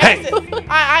 I'm sorry. Hey.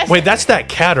 I Wait, that's that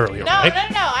cat earlier, no, right?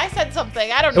 no. I said something.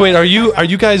 I don't know. Wait, are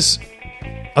you guys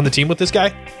on the team with this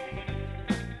guy?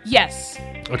 Yes.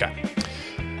 Okay.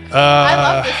 I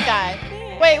love this guy.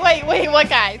 Wait, what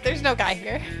guy? There's no guy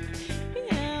here.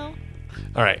 Yeah.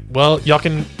 All right. Well, y'all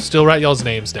can still write y'all's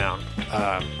names down.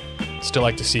 Still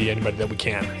like to see anybody that we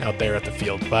can out there at the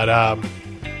field. But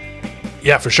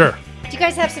yeah, for sure. Do you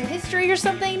guys have some history or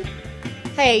something?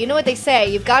 Hey, you know what they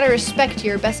say? You've got to respect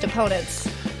your best opponents.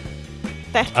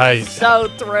 That's I so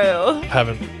true.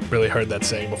 haven't really heard that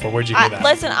saying before. Where'd you hear that?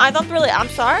 Listen, I don't really. I'm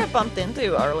sorry I bumped into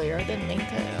you earlier. I didn't mean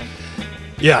to.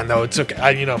 Yeah, no, it's okay.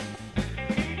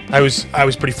 I was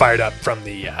pretty fired up from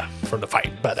the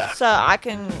fight, but So I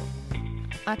can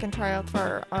try out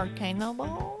for Arcano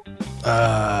Ball.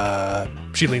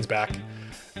 she leans back,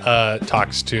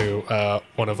 talks to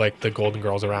one of like the golden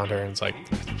girls around her, and it's like,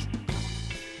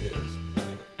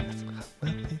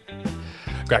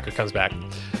 Cracker comes back.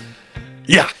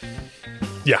 Yeah.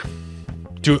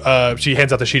 She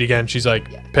hands out the sheet again. She's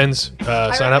like, pins,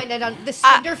 sign up. The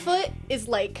Cinderfoot is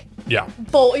like Yeah.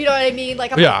 bold. You know what I mean?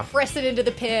 Like I'm Yeah. gonna press it into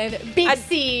the pin. Big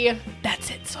C. That's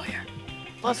it, Sawyer.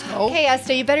 Let's go. Hey,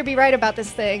 Asta, you better be right about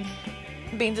this thing.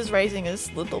 Beans is raising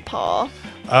his little paw.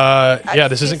 Yeah,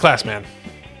 this isn't class, man.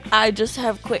 I just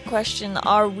have a quick question.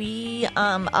 Are we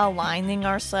aligning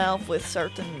ourselves with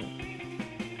certain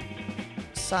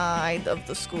side of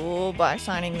the school by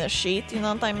signing the sheet? You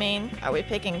know what I mean? Are we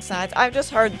picking sides? I've just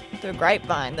heard through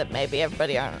grapevine that maybe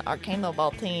everybody on our Arcano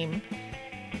Ball team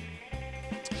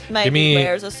maybe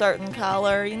wears a certain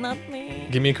color. You know what I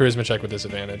mean? Give me a charisma check with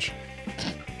disadvantage.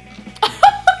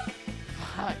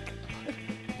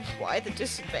 Why the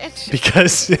disadvantage?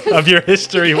 Because of your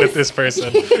history with this person.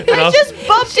 I just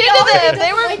bumped into them.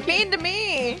 They were mean to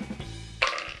me.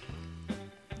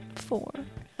 4.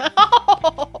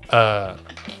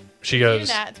 She You goes,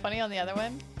 nat 20 on the other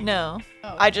one? No.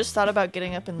 Oh. I just thought about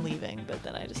getting up and leaving, but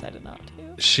then I decided not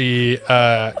to. she,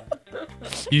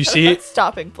 you see,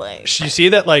 Stopping playing. you see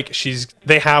that like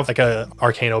they have like a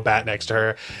Arcano bat next to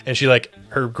her, and she like,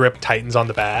 her grip tightens on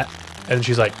the bat, and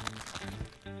she's like,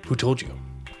 who told you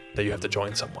that you have to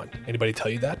join someone? Anybody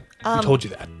tell you that? Who told you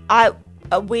that?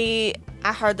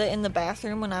 I heard that in the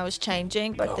bathroom when I was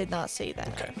changing, but did not see that.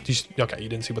 Okay. You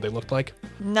didn't see what they looked like?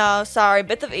 No, sorry,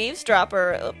 bit of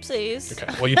eavesdropper. Oopsies.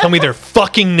 Okay. Well, you tell me their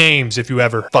fucking names if you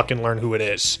ever fucking learn who it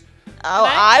is. Oh,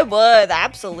 I would,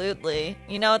 absolutely.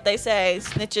 You know what they say,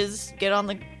 snitches get on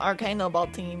the Arcano Ball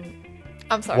team.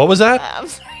 I'm sorry. What was that? I'm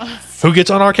sorry. Who gets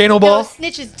on Arcano No, Ball?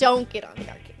 snitches don't get on the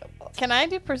Arcano Ball. Can I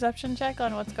do perception check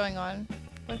on what's going on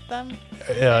with them?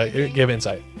 Give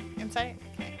insight. Insight?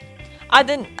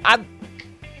 Okay.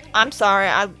 I'm sorry,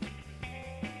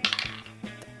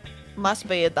 must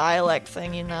be a dialect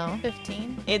thing, you know.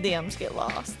 15. Idioms get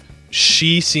lost.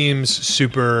 She seems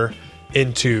super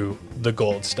into the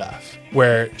gold stuff,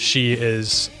 where she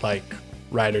is like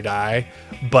ride or die,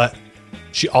 but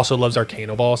she also loves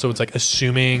Arcano Ball, so it's like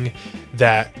assuming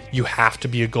that you have to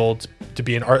be a gold to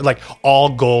be an art, like all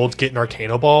gold get an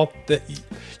Arcano Ball. That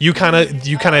you kind of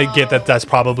get that that's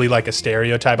probably like a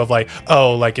stereotype of like,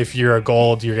 oh, like if you're a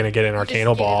gold, you're gonna get an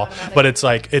Arcano Ball, but it's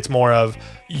like it's more of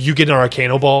you get an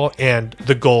Arcano Ball and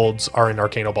the golds are an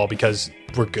Arcano Ball because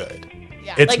we're good.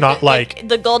 Yeah. It's not like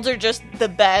the golds are just the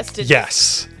best. It's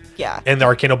yes. Yeah. And the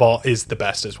Arcano Ball is the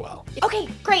best as well. Okay,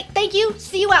 great. Thank you.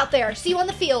 See you out there. See you on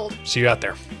the field. See you out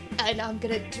there. And I'm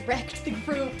gonna direct the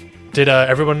group. Did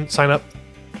everyone sign up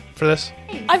for this?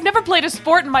 I've never played a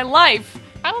sport in my life.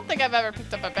 I don't think I've ever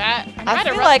picked up a bat. I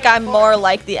feel like I'm more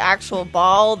like the actual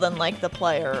ball than like the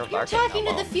player of You're Arcano talking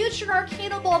Ball. to the future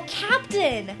Arcano Ball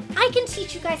captain. I can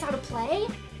teach you guys how to play.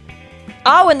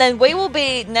 Oh, and then we will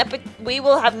be we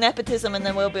will have nepotism, and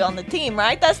then we'll be on the team,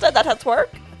 right? That's how it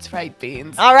works. That's right,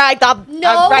 Beans. All right, I'll write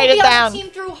we'll it be down. on the team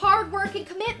through hard work and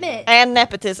commitment. And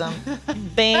nepotism,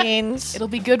 beans. It'll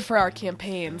be good for our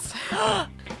campaigns. Oh,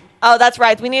 that's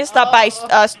right. We need to stop by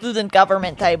student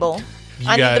government table.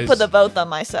 I need to put a vote on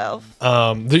myself.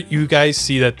 You guys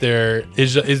see that there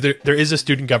is a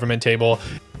student government table.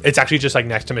 It's actually just like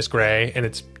next to Miss Gray, and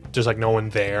it's just like no one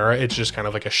there. It's just kind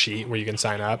of like a sheet where you can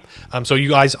sign up. So you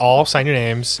guys all sign your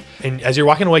names, and as you're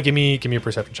walking away, give me a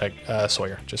perception check,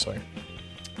 Sawyer, just Sawyer.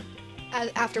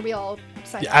 After we all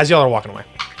sign up. As y'all are walking away.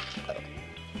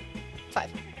 5.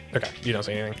 Okay, you don't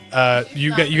say anything.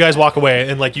 You guys walk away,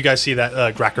 and like you guys see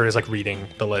that Gracker is like reading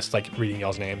the list, like reading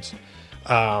y'all's names.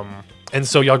 And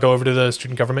so y'all go over to the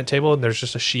student government table, and there's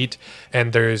just a sheet,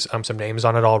 and there's some names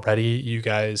on it already. You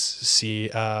guys see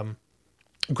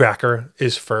Gracker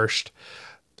is first,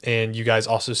 and you guys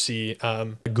also see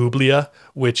Gooblia,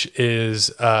 which is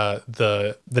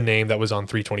the name that was on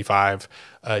 325.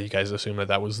 You guys assume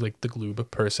that was like the gloob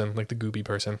person, like the gooby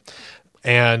person.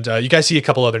 And you guys see a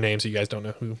couple other names that you guys don't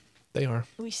know who they are.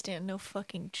 We stand no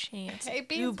fucking chance. Hey,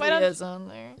 Beans, Gooblea's on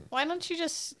there. why don't you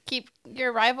just keep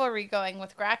your rivalry going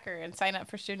with Gracker and sign up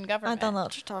for student I government? don't know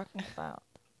what you're talking about.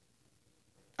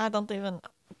 I don't even...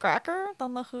 Cracker?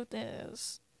 Don't know who it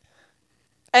is.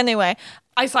 Anyway.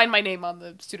 I signed my name on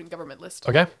the student government list.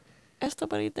 Okay. Esther,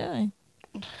 what are you doing?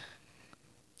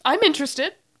 I'm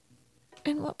interested.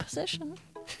 In what position?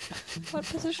 What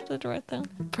position did you write down?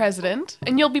 President.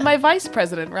 And you'll be my vice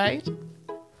president, right?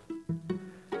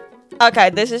 Okay,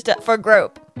 this is for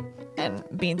group. And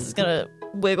Beans is gonna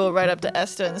wiggle right up to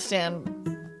Esta and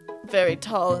stand very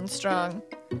tall and strong.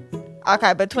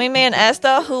 Okay, between me and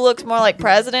Esta, who looks more like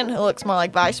president, who looks more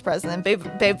like vice president? Be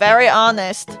very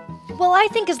honest. Well, I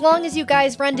think as long as you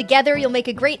guys run together, you'll make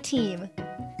a great team.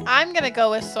 I'm gonna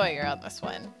go with Sawyer on this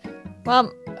one.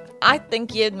 Well, I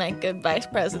think you'd make good vice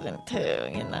president too,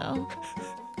 you know.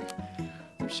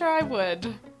 I'm sure I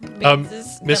would. Beans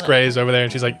is Miss gonna- Gray is over there,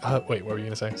 and she's like, wait, what were you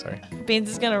gonna say? Sorry. Beans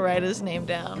is gonna write his name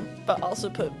down, but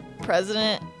also put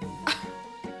president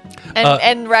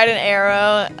and write an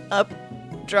arrow up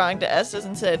drawing to Estes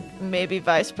and said maybe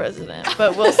vice president,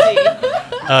 but we'll see.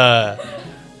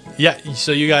 Yeah,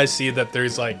 so you guys see that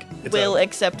there's like Will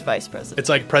accept vice president. it's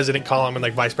like president column and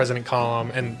like vice president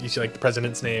column, and you see like the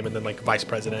president's name and then like vice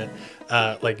president,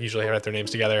 like usually write their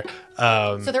names together.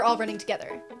 So they're all running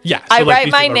together. Yeah, so, I like, write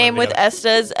these my people are name with running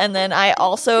Estes, and then I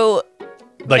also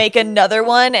Like- make another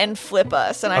one and flip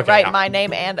us, and I Okay, write yeah. my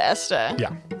name and Esta.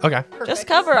 together. Yeah. Okay. Perfect. Just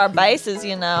cover our bases,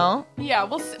 you know. Yeah,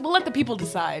 we'll let the people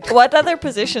decide. What other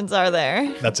positions are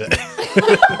there? That's it.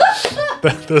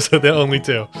 Those are the only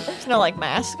two. There's no like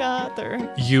mascot or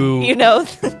You know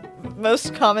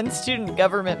most common student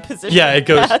government position. Yeah, it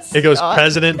goes mascot.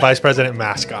 president, vice president,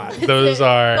 mascot. Those The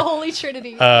are Holy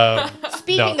Trinity.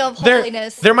 Speaking no. of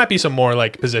holiness. There might be some more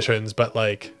like positions, but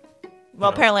like Well,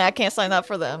 apparently I can't sign up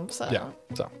for them. So yeah.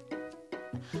 So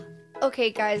Okay,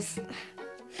 guys.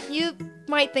 You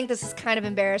might think this is kind of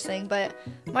embarrassing, but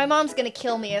my mom's gonna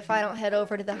kill me if I don't head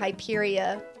over to the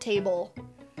Hyperia table.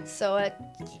 So,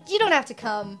 you don't have to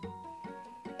come.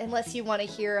 Unless you want to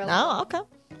hear a... No, okay.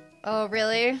 Oh,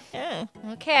 really? Yeah.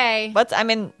 Okay.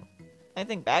 I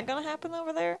think bad gonna happen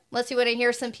over there. Unless you want to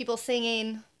hear some people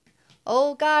singing,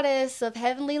 "Oh, goddess of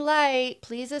heavenly light,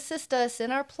 please assist us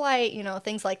in our plight," you know,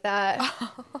 things like that.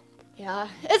 Yeah.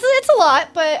 It's a lot,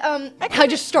 but I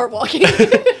just start walking.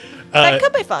 That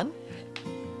could be fun.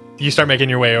 you start making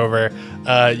your way over.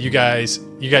 You guys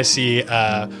see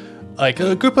like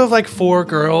a group of like 4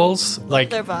 girls.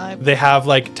 Like Their vibe. they have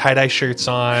like tie-dye shirts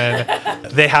on.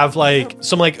 They have like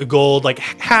some like gold like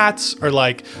hats or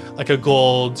like a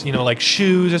gold, you know, like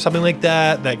shoes or something like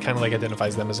that kind of like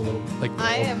identifies them as a little like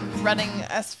I girl. am running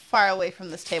as far away from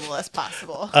this table as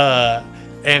possible.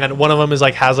 And one of them is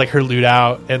like has like her lute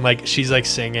out and like she's like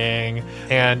singing,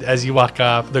 and as you walk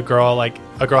up, a girl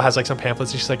has like some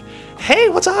pamphlets and she's like, "Hey,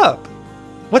 what's up?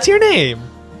 What's your name?"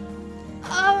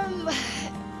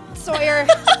 Sawyer.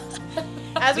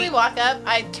 As we walk up,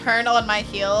 I turn on my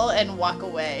heel and walk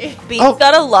away. Beans Oh,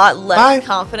 got a lot less bye.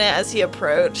 confident as he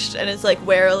approached, and it's like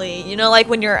warily, you know, like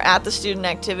when you're at the student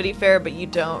activity fair, but you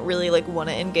don't really like want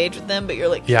to engage with them, but you're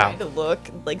like Yeah. trying to look,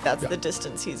 like that's the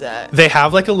distance he's at. They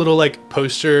have like a little like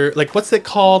poster, like what's it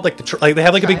called? Like like they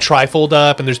have like a big trifold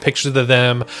up, and there's pictures of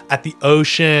them at the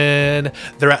ocean.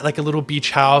 They're at like a little beach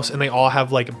house, and they all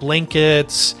have like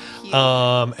blankets,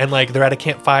 and like they're at a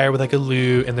campfire with like a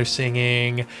lute, and they're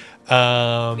singing.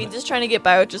 Beans is trying to get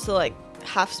by with just a like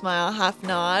half smile, half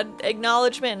nod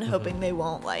acknowledgement, and hoping they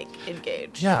won't like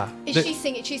engage. Yeah. Is she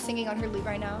singing? She's singing on her lute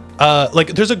right now. Like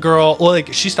there's a girl. Well,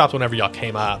 like she stopped whenever y'all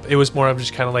came up. It was more of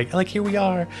just kind of like here we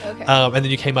are. Okay. And then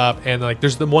you came up, and like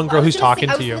there's the one girl who's talking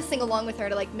I to was you. gonna sing along with her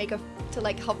to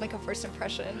like help make a first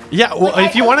impression. Yeah. Well, Like,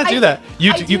 if you want to do that,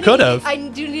 you could have. I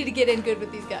do need to get in good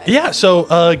with these guys. Yeah.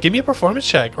 So give me a performance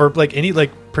check or like any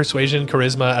like persuasion,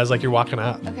 charisma as like you're walking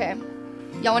up. Okay.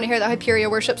 Y'all want to hear the Hyperia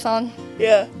worship song?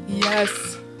 Yeah.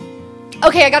 Yes.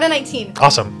 Okay, I got a 19.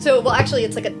 Awesome. So, well, actually,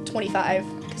 it's like a 25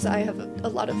 because I have a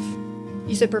lot of.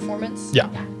 You said performance? Yeah.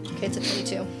 Okay, it's a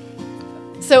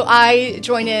 22. So I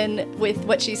join in with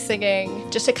what she's singing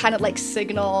just to kind of like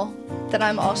signal that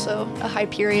I'm also a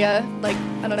Hyperia, like,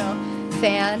 I don't know,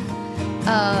 fan.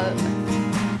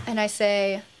 And I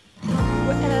say,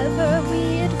 "Wherever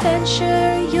we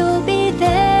adventure, you'll be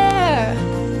there.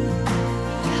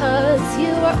 Because you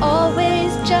are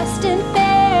always just and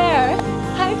fair.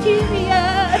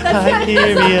 Hyperia."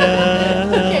 Hyperia.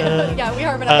 Okay, yeah, we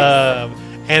harmonize.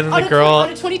 And On the a girl. on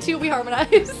a 22, we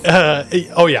harmonize.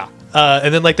 Oh yeah.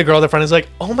 And then like the girl at the front is like,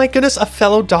 "Oh my goodness, a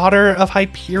fellow daughter of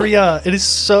Hyperia. It is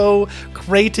so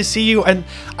great to see you." And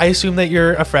I assume that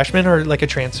you're a freshman or like a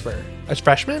transfer. A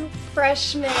freshman?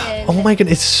 Freshman. Oh my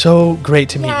goodness, it's so great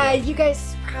to meet Yeah, you. you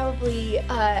guys probably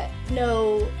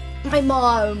know my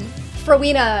mom,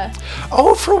 Frowena.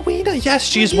 Oh, Frowena. Yes,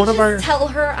 she's Will you one of just our. Tell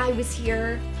her I was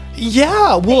here.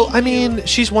 Yeah. Well, Thank I mean,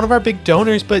 she's one of our big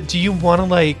donors. But do you want to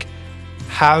like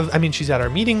have? I mean, she's at our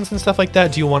meetings and stuff like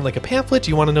that. Do you want like a pamphlet? Do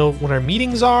you want to know when our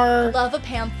meetings are? Love a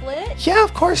pamphlet. Yeah,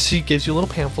 of course. She gives you a little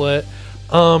pamphlet.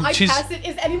 I She's pass it.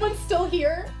 Is anyone still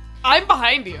here? I'm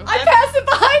behind you. I pass it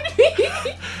behind me.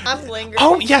 I'm lingering.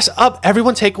 Oh yes, up.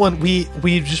 Everyone take one. We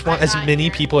just want I'm as not many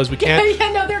here. people as we can.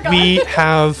 yeah, no, they're gone.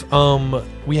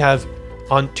 We have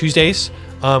on Tuesdays,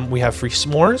 we have free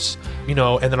s'mores, and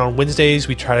then on Wednesdays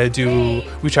we try to do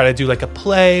like a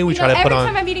play. We try to put every on.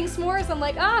 time I'm eating s'mores, I'm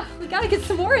like, we gotta get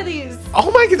some more of these. Oh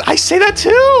my god, I say that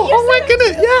too. Oh my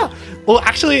goodness, yeah. Well,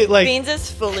 actually, like Beans is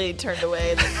fully turned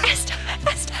away. Esther,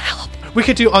 help. we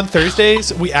could do on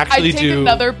Thursdays. We I actually take do.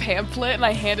 another pamphlet and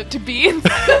I hand it to Beans.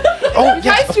 Oh You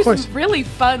yes, guys of do course. some really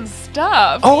fun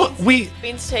stuff. Oh,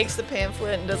 Beans takes the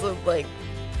pamphlet and does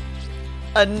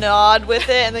a nod with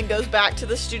it, and then goes back to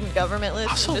the student government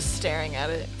list Also- and just staring at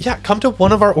it. yeah. Come to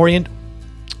one of our orientation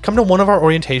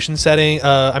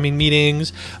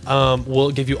meetings.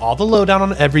 We'll give you all the lowdown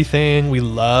on everything. We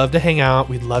love to hang out.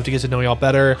 We'd love to get to know y'all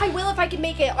better. I will if I can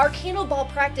make it. Arcano ball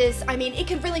practice, it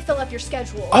can really fill up your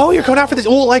schedule. Oh, you're going out for this.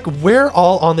 Well, like, we're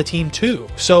all on the team too.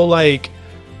 So, like,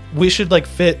 we should, like,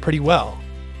 fit pretty well.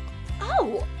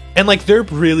 Oh. And, like, they're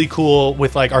really cool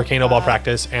with, like, Arcano Ball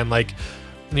practice and, like,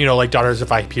 like, Daughters of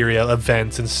Hyperia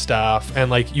events and stuff.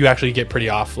 And, like, you actually get pretty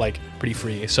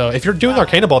free. So, if you're doing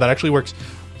Arcano Ball, that actually works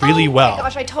really Oh well. my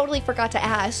gosh, I totally forgot to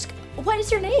ask. What is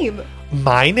your name?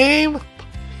 My name?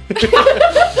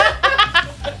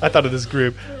 I thought of this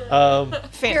group.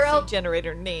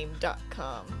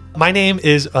 FantasyGeneratorName.com. My name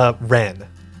is Ren.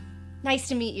 Nice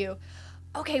to meet you.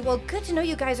 Okay, well, good to know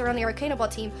you guys are on the Arcana Ball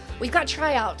team. We've got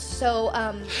tryouts, so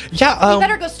Yeah, we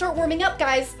better go start warming up,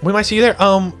 guys. we might see you there.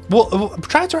 Well,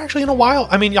 tryouts are actually in a while.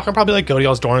 I mean, y'all can probably like go to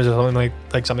y'all's dorms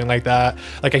or something like that.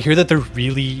 Like, I hear that they're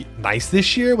really nice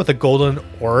this year with the Golden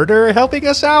Order helping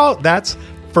us out. That's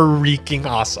freaking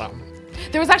awesome.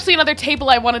 There was actually another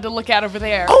table I wanted to look at over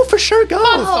there. Oh, for sure, go.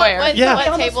 Sawyer. What, Yeah. what I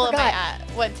almost table am I forgot. at?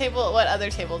 What other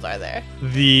tables are there?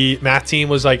 The math team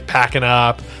was like packing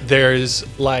up. There's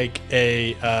like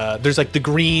there's like the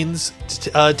greens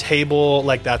table,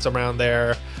 like that's around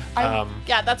there. Yeah,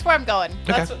 that's where I'm going.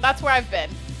 That's where I've been.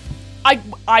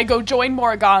 I go join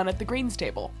Morrigan at the greens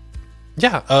table.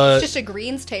 Yeah, It's just a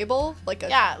greens table, like a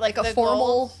Like a the formal.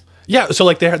 gold. yeah. So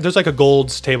like there's like a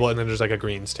golds table and then there's like a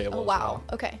greens table. Oh as wow. well.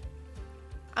 Okay.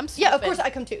 I'm snooping. Yeah, of course I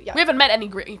come too. Yeah. We haven't met any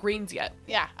greens yet.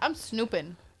 Yeah, I'm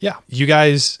snooping. Yeah, you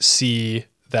guys see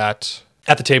that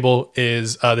at the table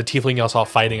is the tiefling y'all saw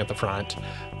fighting at the front.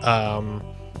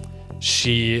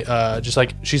 She's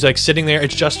like sitting there.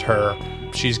 It's just her.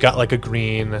 She's got like a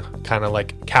green kind of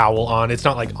like cowl on. It's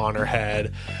not like on her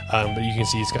head, but you can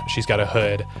see she's got a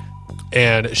hood,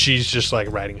 and she's just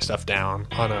like writing stuff down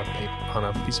on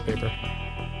a piece of paper.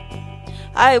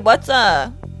 Hi, what's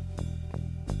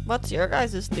your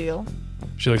guys' deal?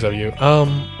 She looks at you.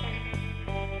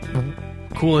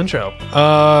 Cool intro.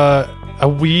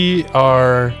 We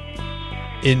are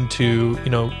into,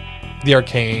 the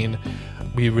arcane.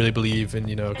 We really believe in,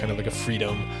 kind of like a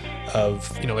freedom of,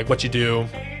 like what you do.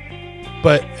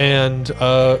 But,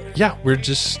 we're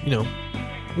just, we're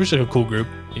just like a cool group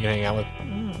you can hang out with.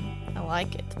 I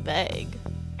like it. Vague.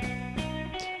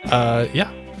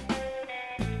 Yeah.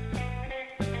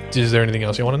 Is there anything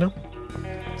else you want to know?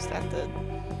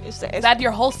 Is Is that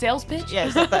your whole sales pitch? yeah,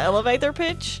 is that the elevator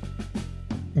pitch?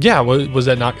 Yeah, was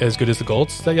that not as good as the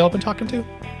golds that y'all have been talking to?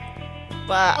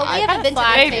 But Oh, we haven't been to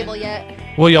that flagged. table yet.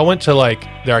 Well, y'all went to like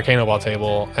the Arcano Ball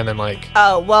table and then like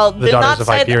well, The did Daughters not of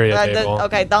say Hyperia that, table.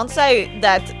 okay, don't say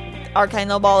that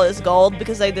Arcano Ball is gold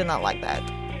because they did not like that.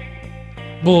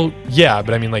 well, yeah,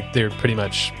 but I mean like they're pretty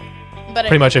much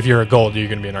if you're a gold, you're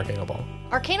gonna be an Arcano Ball.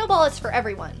 Arcana Ball is for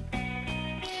everyone.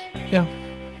 Yeah,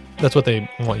 that's what they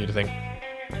want you to think.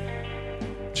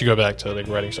 Should go back to like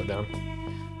writing stuff down.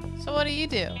 So what do you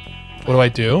do? What do I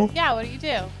do? Yeah, what do you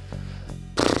do?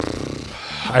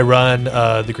 I run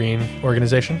the green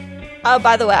organization, Oh,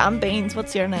 by the way, I'm Beans.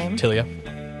 What's your name? Tilia.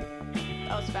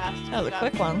 That was fast. That was a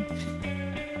quick one.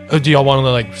 Do y'all want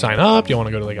to like sign up? Do you want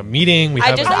to go to like a meeting? We I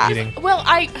have just- a meeting. Well,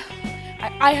 I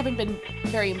haven't been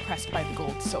very impressed by the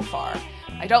golds so far.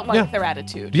 I don't like Yeah. their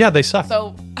attitude. Yeah, they suck.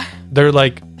 So They're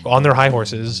like on their high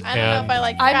horses, I don't know and if I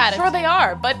like I'm that. sure they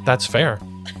are, but that's fair.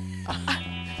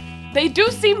 they do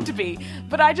seem to be.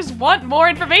 But I just want more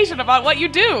information about what you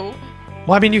do.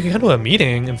 Well, I mean, you can come to a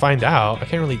meeting and find out. I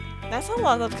can't really. That's a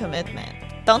lot of commitment.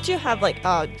 Don't you have you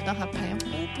don't have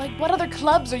pamphlet? Like, what other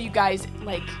clubs are you guys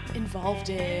like involved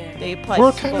in? Do you play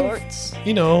We're kind of- sports?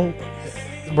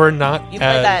 We're not You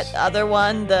play as that other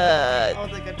one, the Oh,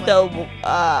 the good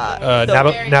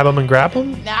one. nab 'em and grab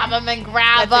 'em. Nab 'em and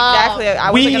grab That's 'em. exactly.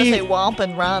 I wasn't gonna We- say womp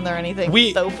and run or anything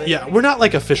stupid. We're not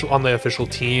like on the official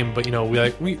team, but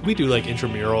we do like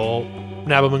intramural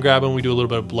nab 'em and grab 'em. We do a little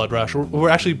bit of blood rush. We're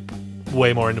actually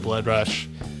way more into blood rush,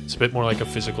 It's a bit more like a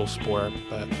physical sport,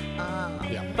 but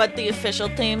yeah. But the official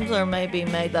teams are maybe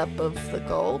made up of the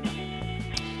gold.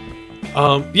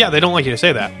 Yeah, they don't like you to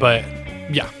say that, but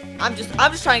yeah. I'm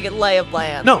just trying to get lay of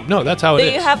land. No, that's how it Do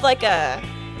is. you have like a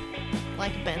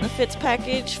benefits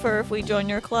package for if we join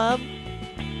your club?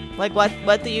 Like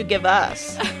what do you give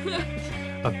us?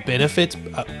 A benefits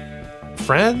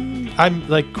friend? I'm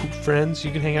like friends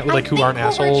you can hang out with, like who aren't what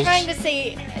assholes. we're trying to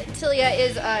say, Tilia,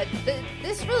 is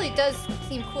this really does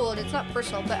seem cool, and it's not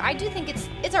personal, but I do think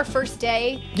it's our first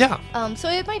day. Yeah. So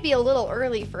it might be a little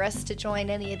early for us to join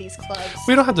any of these clubs.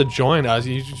 We don't have to join us.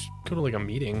 You just go to like a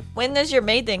meeting. When is your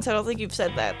meetings? I don't think you've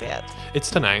said that yet.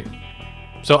 It's tonight.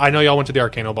 So I know y'all went to the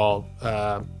Arcano Ball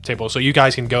table, so you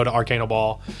guys can go to Arcano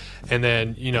Ball, and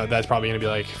then that's probably gonna be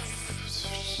like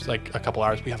a couple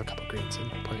hours. We have a couple greens in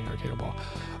playing Arcano Ball,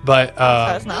 but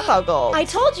That's not how gold. I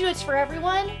told you it's for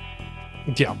everyone.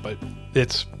 yeah, but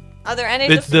it's Are there any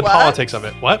it's just the wugs? politics of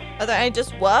it. What? Are there any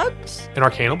just wugs? An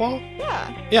Arcano Ball?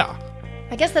 Yeah. Yeah.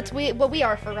 I guess that's what we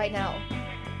are for right now.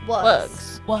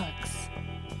 Wugs. Wugs.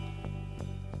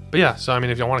 But yeah, so I mean,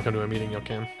 if y'all want to come to a meeting, y'all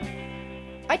can.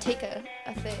 I take a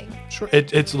thing. Sure.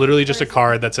 It's literally just a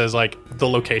card that says like the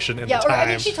location and Yeah, the or time. I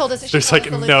mean, she told us. She There's told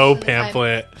like us the no location and the time.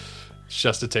 pamphlet. It's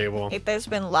just a table. It has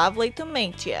been lovely to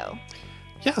meet you.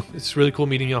 Yeah, it's really cool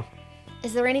meeting y'all.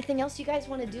 Is there anything else you guys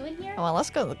want to do in here? Well, let's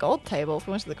go to the gold table if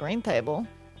we went to the green table.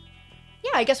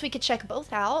 Yeah, I guess we could check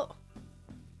both out.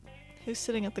 Who's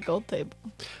sitting at the gold table?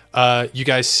 You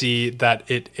guys see that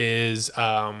it is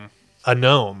a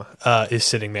gnome is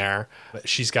sitting there.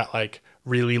 She's got like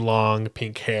really long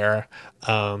pink hair,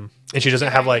 and she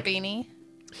doesn't have like beanie.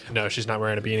 No, she's not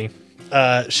wearing a beanie.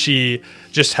 She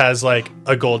just has like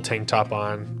a gold tank top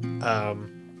on.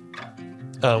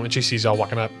 And she sees y'all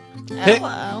walking up.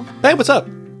 Hello. Hey, what's up?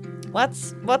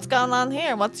 What's going on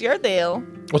here? What's your deal?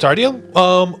 What's our deal?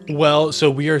 Well, so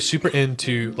we are super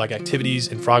into like activities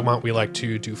in Frogmont. We like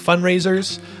to do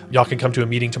fundraisers. Y'all can come to a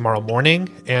meeting tomorrow morning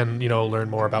and learn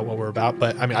more about what we're about.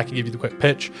 But I mean, I can give you the quick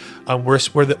pitch.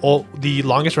 We're the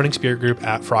longest running spirit group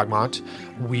at Frogmont.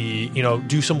 We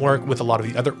do some work with a lot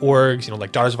of the other orgs.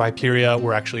 Like Daughters of Hyperia.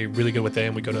 We're actually really good with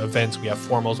them. We go to events. We have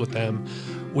formals with them.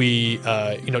 We,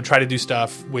 try to do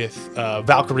stuff with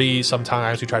Valkyrie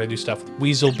sometimes. We try to do stuff with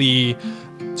Weaselbee.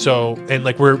 So, and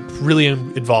like we're really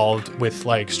involved with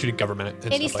like student government.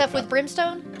 And Any stuff with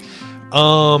Brimstone?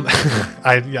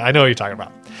 I know what you're talking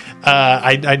about.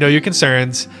 I know your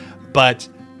concerns, but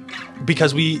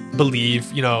because we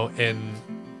believe, in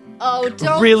Oh,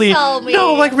 don't really tell me.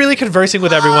 no, like really conversing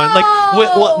with everyone.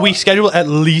 Like we schedule at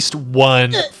least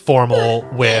one formal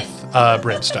with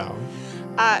Brimstone.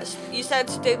 You said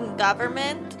student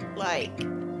government, like.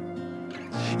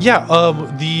 Yeah,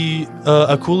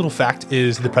 a cool little fact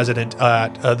is the president,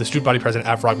 the student body president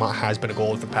at Frogmont has been a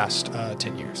goal for the past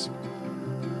 10 years.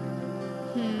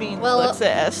 Well, What's it,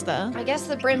 Esta? I guess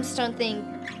the Brimstone thing,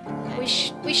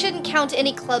 we shouldn't count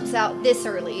any clubs out this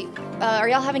early. Are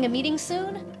y'all having a meeting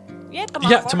soon? Yeah,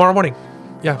 Tomorrow morning.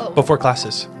 Yeah, Oh. before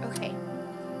classes. Okay.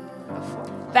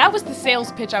 That was the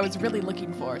sales pitch I was really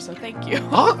looking for, so thank you.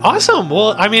 Oh, awesome.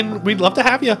 Well, I mean, we'd love to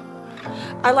have you.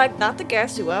 I like not to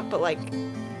gas you up, but like,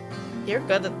 you're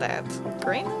good at that.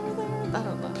 Green over there? I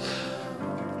don't know.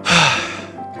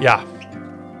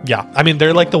 Yeah. I mean,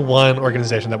 they're like the one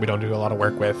organization that we don't do a lot of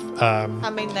work with. I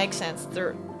mean, makes sense.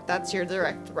 That's your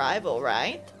direct rival,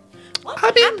 right? What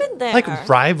I mean, happened there? like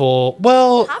rival.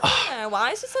 Well, What happened there?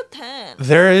 Why is this so tense?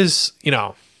 there is,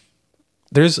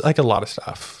 there's like a lot of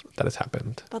stuff that has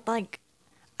happened. But like,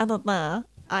 I don't know.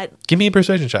 Give me a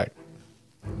persuasion check.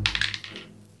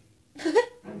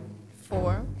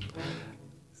 4.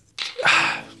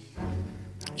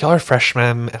 Y'all are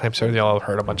freshmen, and I'm sure y'all have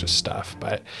heard a bunch of stuff,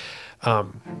 but,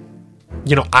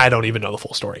 I don't even know the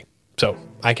full story. So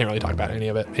I can't really talk about any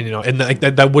of it. And, and like,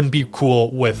 that wouldn't be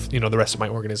cool with, the rest of my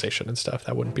organization and stuff.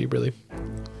 That wouldn't be really.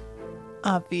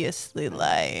 Obviously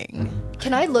lying.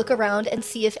 Can I look around and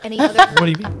see if any other What do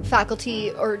you mean?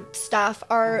 faculty or staff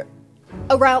are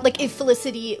around? Like, if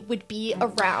Felicity would be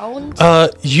around?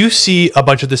 You see a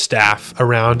bunch of the staff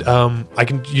around.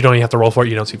 You don't even have to roll for it.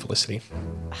 You don't see Felicity.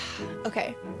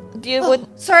 Okay.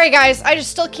 Sorry, guys. I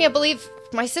just still can't believe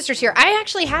my sister's here. I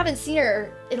actually haven't seen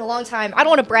her in a long time. I don't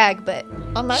want to brag, but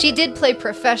she did play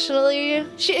professionally.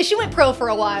 She went pro for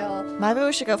a while. Maybe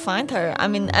we should go find her. I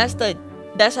mean,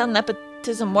 that's how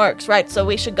nepotism works, right? So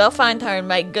we should go find her and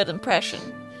make good impression.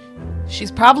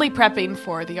 She's probably prepping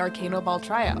for the Arcano Ball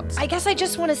tryouts. I guess I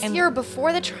just want to see her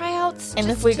before the tryouts. And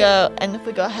just if we to-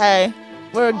 go, hey,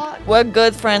 we're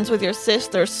good friends with your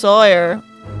sister Sawyer.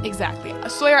 Exactly.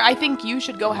 Sawyer, I think you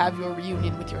should go have your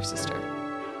reunion with your sister.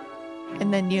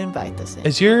 And then you invite us in.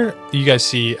 You guys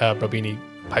see Bobini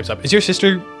pipes up. Is your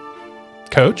sister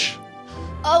Coach?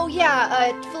 Oh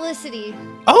yeah, Felicity.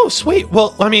 Oh, sweet.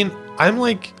 Well, I mean, I'm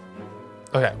like,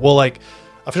 okay, well, like,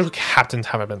 official captains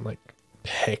haven't been like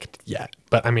picked yet,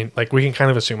 but I mean, like, we can kind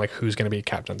of assume like who's going to be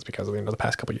captains because of the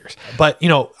past couple years. But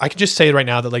I can just say right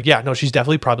now that like, yeah, no, she's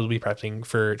definitely probably prepping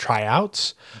for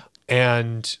tryouts,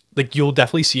 and like you'll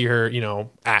definitely see her,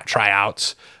 at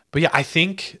tryouts. But yeah, I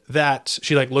think that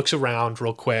she like looks around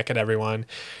real quick at everyone.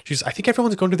 I think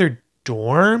everyone's going to their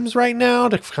dorms right now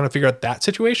to kind of figure out that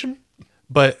situation.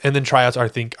 And then tryouts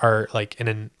are like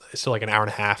still like an hour and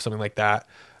a half, something like that.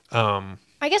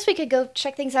 I guess we could go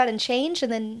check things out and change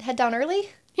and then head down early.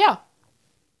 Yeah.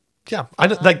 Yeah,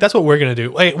 like that's what we're gonna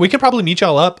do. Like, we could probably meet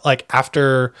y'all up like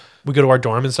after we go to our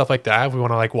dorm and stuff like that. If we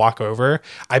want to like walk over,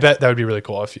 I bet that would be really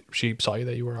cool if she saw you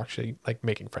that you were actually like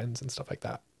making friends and stuff like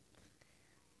that.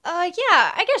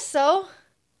 Yeah, I guess so.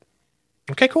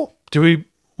 Okay, cool. Do we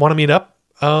want to meet up?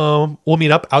 We'll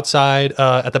meet up outside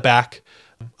at the back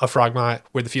of Frogmont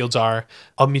where the fields are.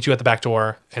 I'll meet you at the back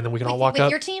door, and then we can all walk with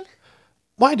up. your team?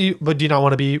 Why do you not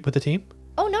want to be with the team?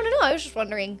 Oh no, I was just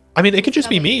wondering. I mean, it could just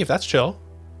be me if that's chill.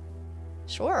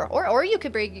 Sure, or you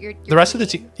could bring your The rest of the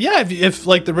team. Yeah, if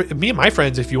like me and my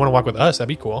friends, if you want to walk with us, that'd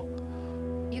be cool.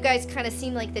 You guys kind of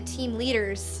seem like the team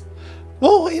leaders.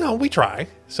 Well, we try.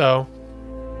 So,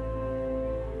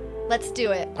 Let's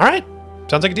do it. all right,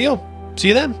 sounds like a deal. See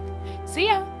you then. See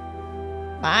ya.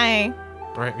 Bye.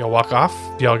 All right, y'all walk off.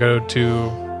 Y'all go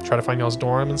to try to find y'all's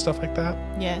dorm and stuff like that.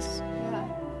 Yes. Yeah.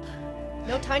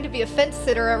 No time to be a fence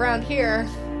sitter around here.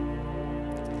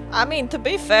 I mean, to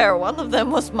be fair, one of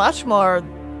them was much more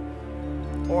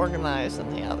organized than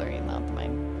the other,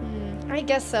 I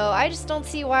guess so. I just don't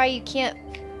see why you can't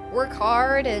work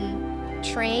hard and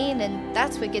train, and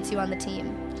that's what gets you on the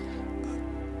team.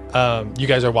 You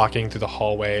guys are walking through the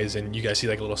hallways, and you guys see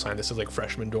like a little sign that says like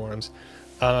freshman dorms.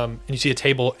 And you see a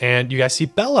table, and you guys see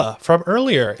Bella from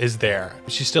earlier is there.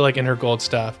 She's still like in her gold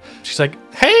stuff. She's like,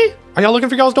 "Hey, are y'all looking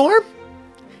for y'all's dorm?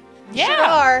 Sure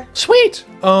are. Sweet.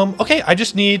 Okay, I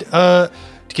just need to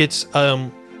get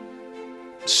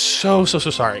so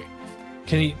sorry.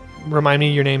 Can you remind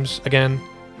me your names again?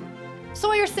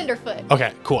 Sawyer Cinderfoot.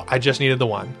 Okay, cool. I just needed the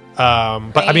one.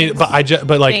 But I mean, Beans.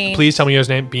 Beans. please tell me your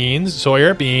name. Beans,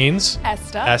 Sawyer, Beans,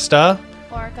 Esta,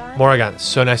 Morgan.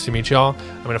 So nice to meet y'all.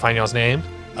 I'm gonna find y'all's name.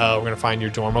 We're gonna find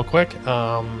your dorm real quick.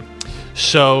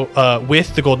 So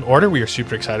with the Golden Order, we are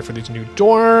super excited for these new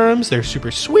dorms. They're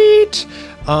super sweet.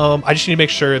 I just need to make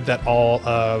sure that all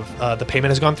of the payment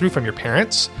has gone through from your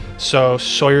parents. So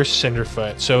Sawyer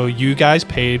Cinderfoot. So you guys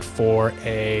paid for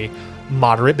a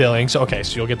moderate billing. So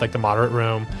you'll get like the moderate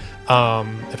room.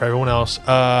 If everyone else,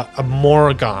 a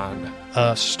Morgan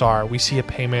Star, we see a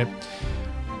payment.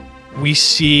 We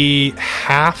see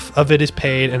half of it is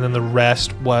paid, and then the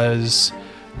rest was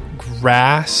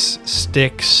grass,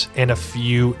 sticks, and a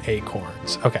few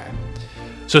acorns. Okay.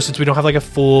 So since we don't have like a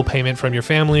full payment from your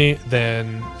family,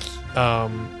 then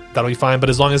that'll be fine. But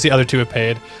as long as the other two have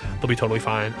paid, they'll be totally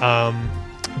fine.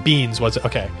 Beans was it?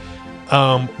 Okay.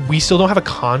 We still don't have a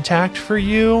contact for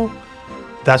you.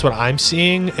 That's what I'm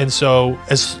seeing. And so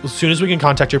as soon as we can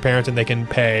contact your parents and they can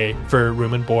pay for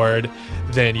room and board,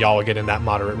 then y'all will get in that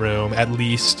moderate room at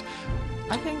least.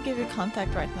 I can give you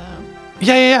contact right now.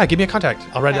 Yeah. Give me a contact.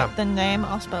 I'll write it down. The name,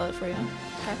 I'll spell it for you.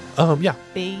 Okay. Yeah.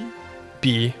 B.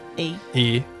 E.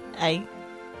 A.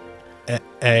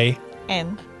 A.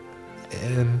 N.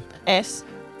 S.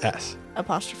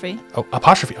 Apostrophe. Oh,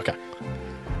 apostrophe. Okay.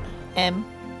 M.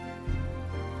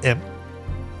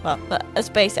 Well, a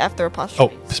space after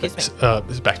apostrophe. Oh, space.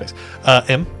 Backspace.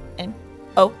 M.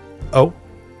 O.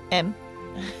 M.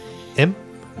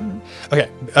 Mm-hmm. Okay.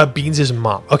 Beans is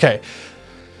mom. Okay.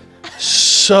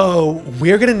 So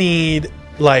we're gonna need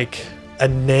like a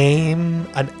name,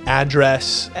 an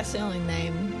address. That's the only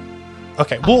name.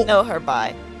 Okay. I Well, know her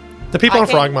by. the people in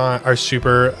Frogmont are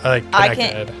super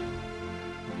connected.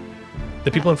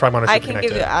 The people in Frogmont are super I can connected.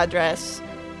 give you an address,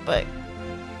 but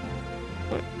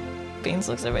Beans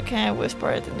looks at it. Can I whisper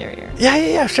it in your ear?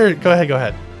 Yeah. Sure. Go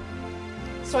ahead.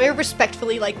 Sawyer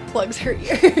respectfully plugs her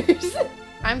ears.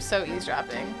 I'm so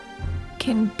eavesdropping.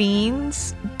 Can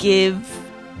Beans give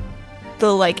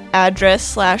the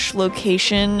address /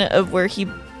 location of where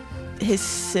his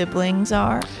siblings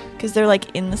are? Because they're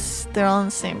they're all in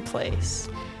the same place.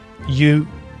 You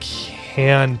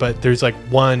can, but there's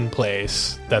one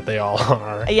place that they all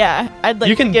are. Yeah, I'd like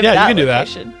You can- to give yeah, you that can do that.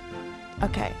 location.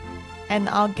 Okay, and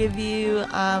I'll give you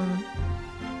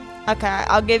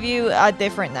I'll give you a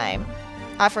different name.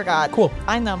 I forgot. Cool.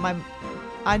 I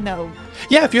know.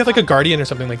 Yeah, if you have a guardian or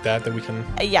something like that we can.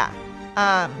 Yeah.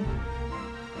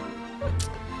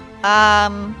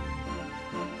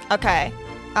 Okay.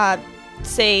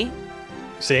 C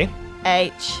C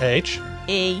H H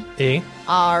E E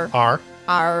R R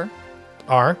R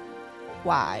R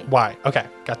Y. Y. Okay,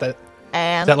 got that. Is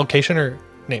And that location or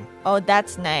name?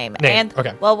 that's name. Name, And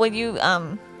okay. well, when you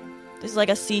there's like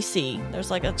a CC. There's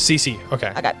like a CC.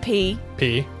 Okay. I got P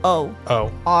P O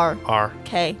O R R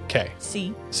K K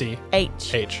C C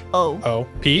H H O. O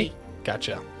P.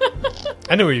 Gotcha.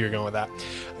 I knew where you were going with that.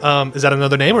 Is that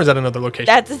another name or is that another location?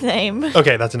 That's his name.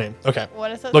 Okay, that's a name. Okay.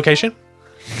 What is it? Location?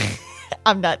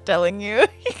 I'm not telling you. You're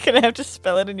gonna have to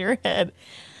spell it in your head.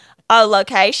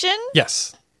 Location.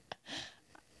 Yes.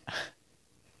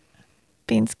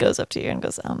 Beans goes up to you and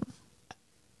goes,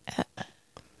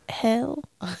 hell.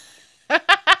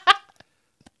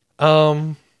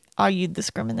 Are you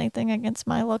discriminating against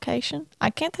my location? I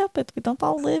can't help it. We don't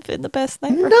all live in the best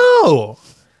neighborhood. No.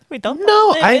 We don't No,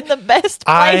 all live in the best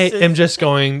I places. am just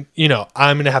going,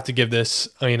 I'm going to have to give this,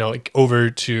 like over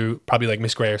to probably like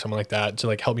Miss Gray or someone like that to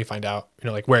like help me find out,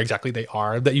 like where exactly they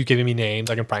are, that you've given me names.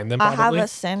 I can find them I probably. have a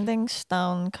sending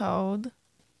stone code.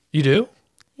 You do?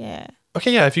 Yeah.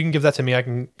 Okay, yeah. If you can give that to me, I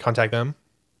can contact them.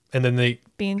 And then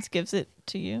Beans gives it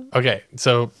to you. okay.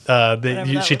 So that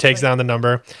she looks takes like. down the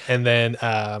number and then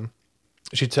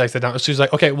she takes it down. She's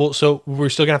like, okay, well, so we're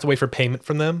still going to have to wait for payment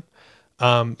from them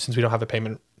since we don't have a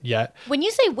payment yet. When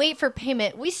you say wait for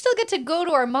payment, we still get to go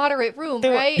to our moderate room,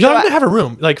 were- right? Y'all are going to have a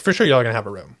room. Like, for sure, y'all are going to have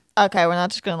a room. Okay, we're not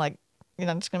just gonna you're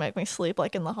not just gonna make me sleep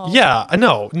like in the hall. Yeah,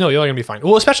 no, y'all are gonna be fine.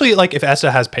 Well, especially like if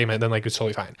Esta has payment, then like it's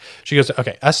totally fine. She goes,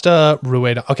 okay, Esta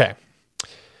Ruedon. Okay,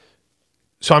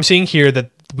 so I'm seeing here that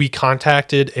we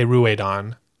contacted a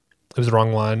Ruedon. It was the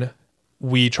wrong one.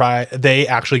 They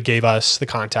actually gave us the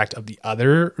contact of the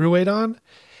other Ruedon,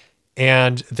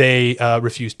 and they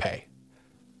refused pay.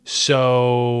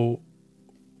 So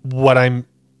what I'm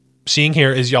seeing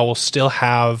here is y'all will still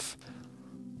have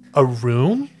a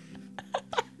room.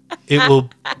 It will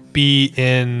be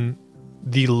in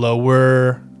the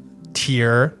lower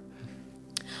tier.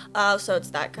 Oh, so it's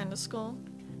that kind of school.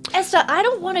 Esta, I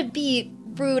don't want to be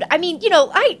rude. I mean,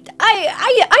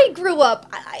 I grew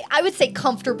up. I would say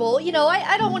comfortable.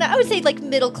 I don't want to. I would say like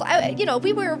middle class.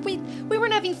 We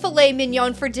weren't having filet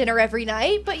mignon for dinner every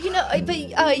night, but you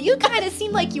kind of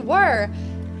seemed like you were.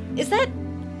 Is that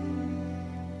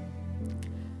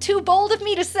too bold of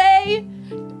me to say?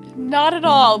 Not at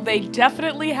all. They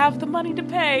definitely have the money to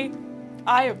pay.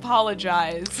 I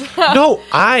apologize. No,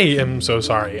 I am so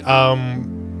sorry.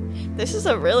 This is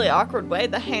a really awkward way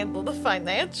to handle the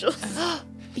financials.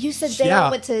 You said they Yeah.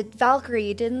 all went to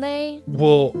Valkyrie, didn't they?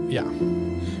 Well, yeah.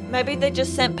 Maybe they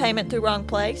just sent payment through wrong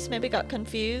place. Maybe got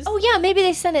confused. Oh yeah, maybe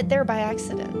they sent it there by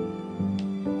accident.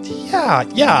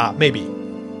 Yeah, maybe,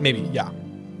 yeah.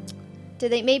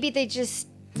 Maybe they just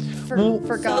Well,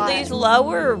 forgot. So these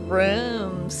lower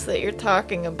rooms that you're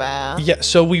talking about. Yeah,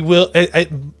 so we will,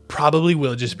 it probably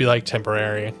will just be like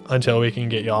temporary until we can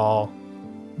get y'all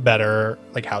better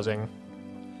like housing.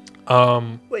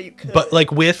 Well, you could. But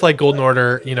like with like Golden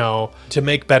Order, to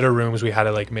make better rooms, we had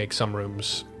to like make some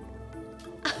rooms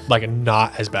like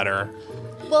not as better.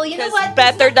 Well, you know Because what?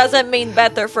 better doesn't mean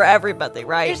better for everybody,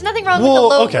 right? There's nothing wrong Well, with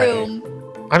the low okay. room.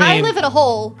 I mean, I live in a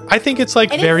hole, I think it's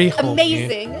like and very it's homey.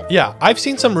 amazing. Yeah, I've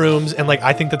seen some rooms and like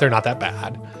I think that they're not that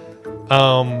bad.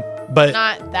 But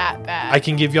Not that bad. I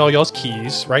can give y'all's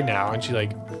keys right now, and she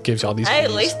like gives y'all these Hey, keys.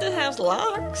 at least it has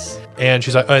locks. And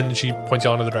she's like, and she points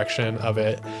y'all in the direction of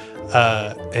it.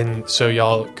 And so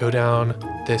y'all go down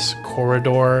this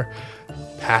corridor,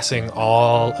 passing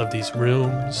all of these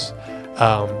rooms.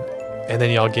 And then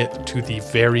y'all get to the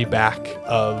very back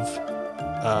of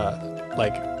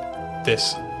like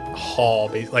this hall,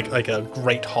 like a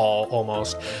great hall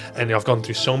almost. And y'all have gone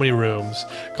through so many rooms,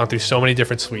 gone through so many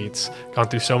different suites, gone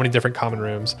through so many different common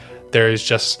rooms. There is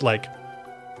just like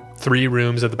 3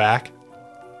 rooms at the back.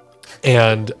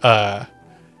 And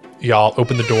y'all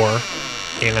open the door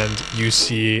and you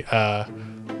see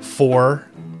 4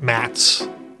 mats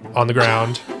on the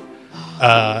ground.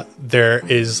 There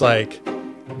is like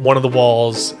one of the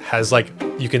walls has like,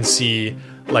 you can see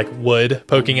like wood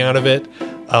poking out of it.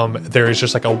 There is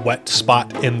just like a wet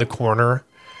spot in the corner.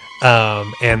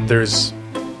 And there's,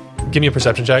 give me a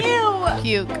perception check.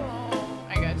 Puke.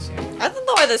 I got you. I don't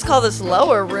know why they call this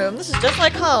lower room. This is just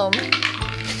like home.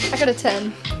 I got a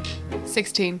 10.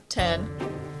 16. 10.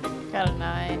 Got a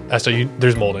 9. So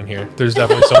there's mold in here. There's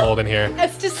definitely some mold in here.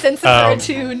 That's just senses are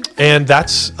attuned. And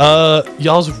that's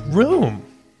y'all's room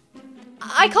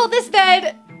I call this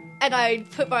bed, and I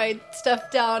put my stuff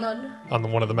down on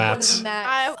on one of the one of mats. the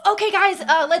mats. Okay, guys,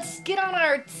 let's get on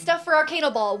our stuff for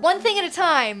Arcana Ball. One thing at a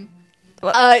time.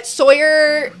 What?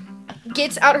 Sawyer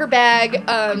gets out her bag.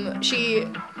 She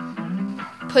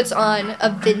puts on a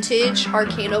vintage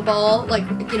Arcano Ball, like,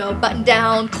 you know, button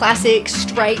down, classic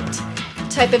striped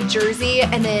type of jersey,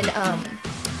 and then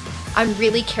I'm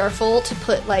really careful to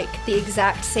put like the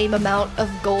exact same amount of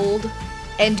gold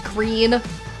and green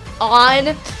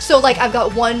on. So like I've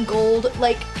got one gold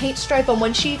like paint stripe on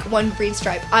one cheek, one green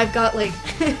stripe. I've got like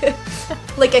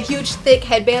like a huge thick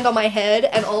headband on my head,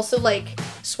 and also like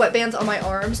sweatbands on my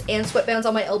arms and sweatbands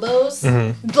on my elbows,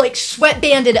 like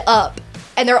sweatbanded up.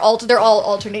 And they're all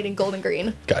alternating gold and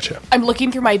green. Gotcha. I'm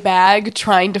looking through my bag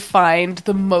trying to find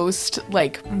the most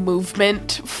like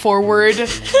movement forward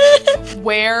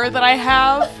wear that I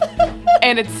have,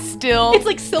 and it's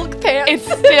like silk pants. It's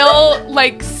still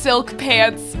like silk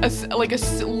pants, like a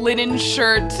linen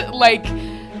shirt, like.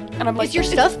 And I'm like, is your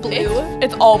stuff blue?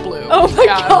 It's all blue. Oh my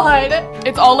god.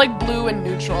 It's all like blue and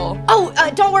neutral. Oh,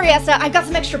 don't worry, Essa. I've got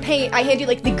some extra paint. I hand you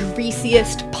like the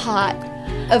greasiest pot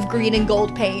of green and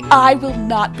gold paint. I will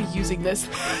not be using this.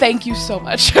 Thank you so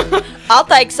much. I'll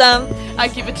take some. I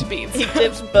give it to Beans. He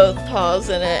dips both paws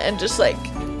in it and just like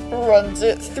runs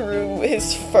it through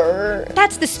his fur.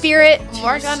 That's the spirit.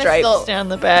 Morgan is Stripes still down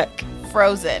the back.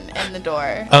 frozen in the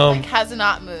door. Like, has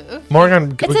not moved.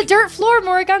 Morgan, It's a dirt floor,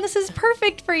 Morgan. This is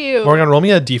perfect for you. Morgan, roll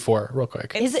me a d4 real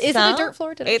quick. Is it a dirt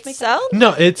floor? Did I just It's make that? so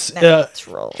No, it's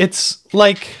natural. it's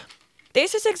like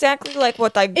This is exactly like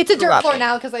what I It's a grew dirt up floor in.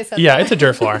 now because I said yeah, that. it's a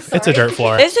dirt floor. It's a dirt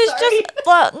floor. This is just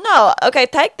well, no. Okay,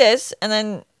 take this and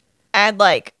then add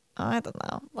like I don't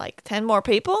know, like 10 more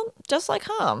people. Just like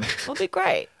hum, will be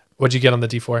great. What'd you get on the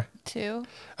d4? 2.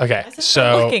 Okay, looking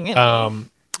so at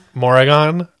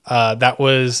Morrigan, that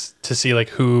was to see like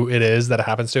who it is that it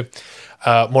happens to.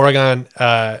 Morrigan,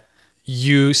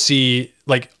 you see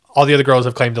like all the other girls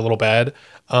have claimed a little bed.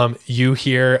 You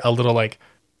hear a little like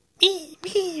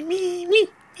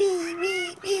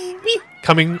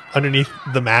coming underneath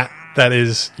the mat that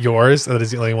is yours. That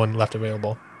is the only one left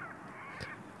available.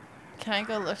 Can I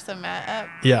go lift the mat up?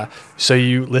 Yeah. So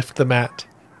you lift the mat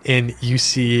and you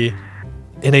see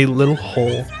in a little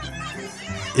hole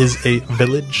is a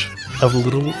village of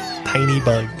little tiny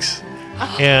bugs.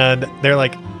 And they're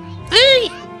like, "Hey!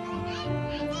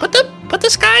 Put the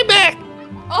sky back.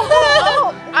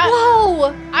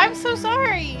 Whoa! I'm so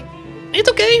sorry. It's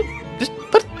okay. Just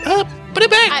put it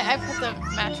back." I put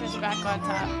the mattress back on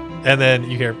top. And then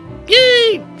you hear,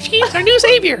 "Yay! She's our new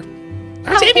savior.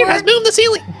 Our savior has moved the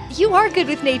ceiling. You are good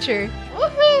with nature.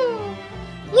 Woohoo!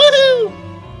 Woohoo!"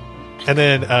 And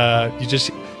then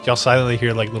y'all silently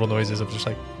hear like little noises of just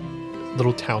like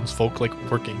little townsfolk like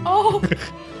working. Oh.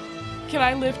 Can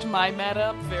I lift my mat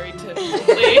up very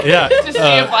tipsily? Yeah. To see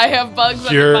if I have bugs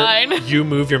under mine. You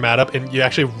move your mat up, and you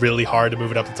actually really hard to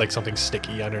move it up. It's like something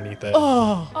sticky underneath it.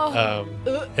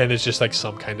 And it's just like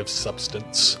some kind of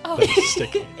substance that's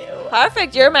sticky.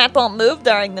 Perfect. Your mat won't move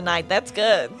during the night. That's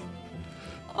good.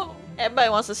 Oh. Everybody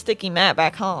wants a sticky mat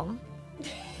back home.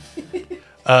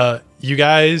 You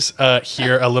guys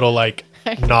hear a little like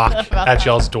knock at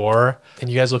y'all's door, and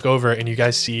you guys look over and you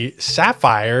guys see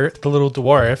Sapphire, the little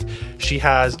dwarf. She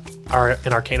has an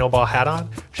Arcano Ball hat on.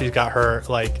 She's got her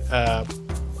like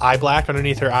eye black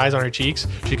underneath her eyes on her cheeks.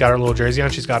 She's got her little jersey on.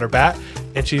 She's got her bat,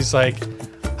 and she's like,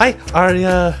 "Hi,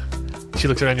 she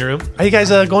looks around your room. Are you guys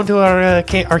going to our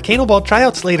Arcano Ball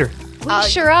tryouts later?" We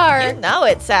sure are. You know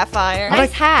it, Sapphire.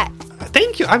 Nice hat.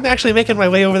 Thank you. I'm actually making my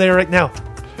way over there right now.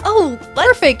 Oh,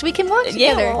 perfect. We can walk Yeah,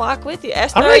 together. we'll walk with you.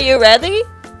 Esther, All right. are you ready?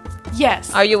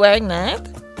 Yes. Are you wearing that?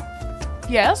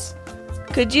 Yes.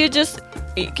 Could you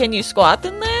can you squat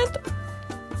in that?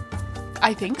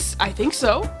 I think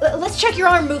so. Let's check your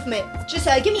arm movement. Just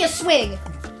give me a swing.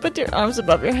 Put your arms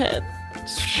above your head.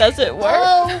 Does it work?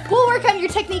 Oh, we'll work on your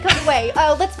technique on the way.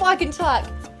 Let's walk and talk.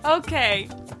 Okay.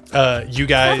 You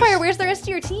guys. Sapphire, where's the rest of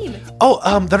your team?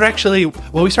 They're actually.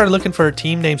 Well, we started looking for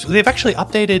team names. They've actually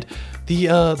updated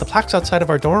the plaques outside of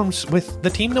our dorms with the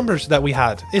team numbers that we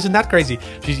had. Isn't that crazy?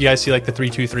 You guys see like the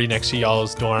 323 next to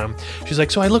y'all's dorm. She's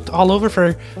like, so I looked all over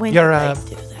for When your did I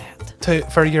do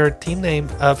that? for your team name,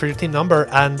 for your team number,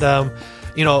 and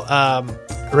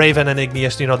Raven and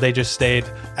Igneous, they just stayed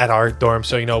at our dorm,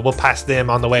 so we'll pass them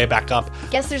on the way back up.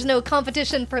 Guess there's no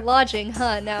competition for lodging,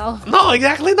 huh, now? No,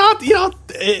 exactly not.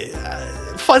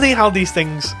 Funny how these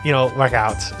things work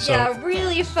out. So Yeah,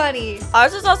 really funny.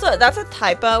 Ours is also, that's a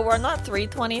typo. We're not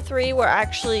 323. We're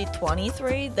actually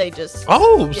 23. They just.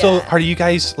 So Yeah. are you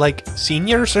guys like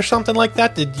seniors or something like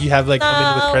that? Did you have like come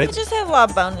in with No, we credits? just have a lot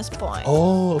of bonus points.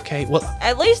 Oh, okay. Well,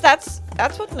 At least that's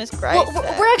what Miss Gray Well,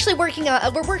 said. we're actually we're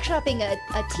workshopping a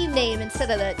team name instead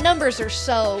of the numbers are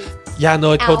so. yeah,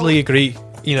 no, I totally agree.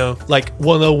 you know, like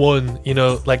 101, you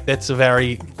know, like that's a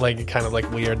very like kind of like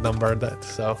weird number.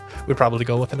 So we'd probably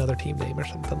go with another team name or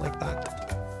something like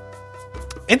that.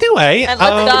 Anyway, And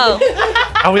let's go.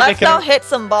 are we Let's making go our- hit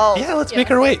some balls. Yeah, let's make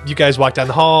our way. You guys walk down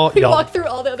the hall. We y'all- walk through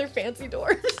all the other fancy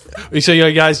doors. So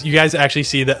you guys actually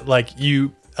see that like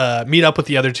you meet up with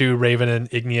the other two, Raven and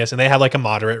Igneous, and they have like a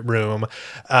moderate room.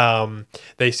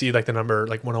 They see like the number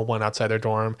like 101 outside their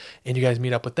dorm, and you guys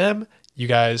meet up with them. You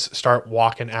guys start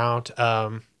walking out.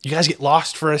 You guys get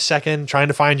lost for a second trying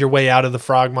to find your way out of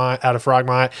Frogmont.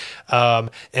 And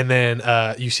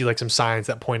then you see like some signs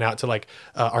that point out to like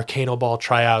Arcano Ball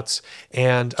tryouts.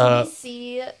 And We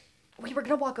see. We were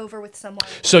gonna walk over with someone.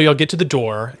 so y'all get to the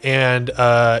door, and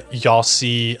y'all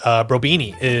see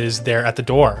Brobini is there at the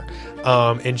door.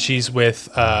 And she's with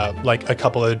like a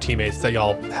couple other teammates that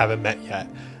y'all haven't met yet.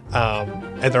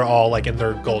 And they're all like in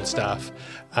their gold stuff.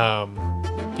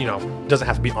 You know, doesn't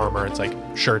have to be armor. It's like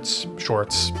shirts,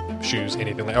 shorts, shoes,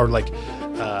 anything like, or like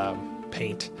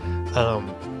paint.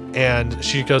 And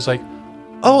she goes like,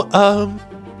 "Oh,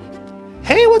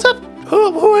 hey, what's up?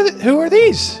 Who are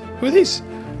these? Who are these?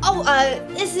 Oh,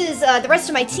 this is the rest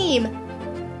of my team.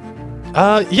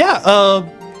 Yeah.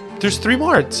 There's 3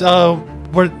 more. It's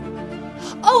we're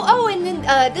Oh, and then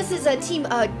this is a team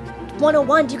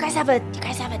 101. Do you guys have a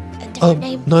different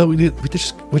name? no,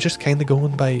 we're just kind of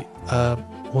going by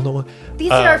 101.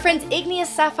 These are our friends Igneous,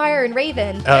 Sapphire, and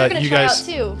Raven. They're gonna you try guys,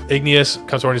 out too. Igneous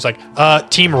comes over and he's like,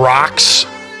 Team Rocks.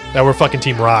 That we're fucking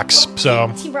Team Rocks.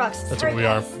 So Team Rocks. That's Sorry, what we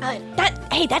are.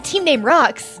 guys. That team name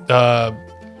rocks.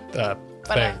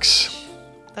 thanks.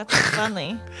 That's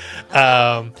funny.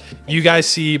 You guys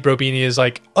see Brobini is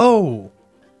like, oh,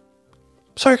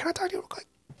 sorry, can I talk to you real quick?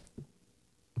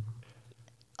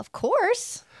 Of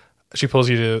course. She pulls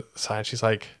you to the side. She's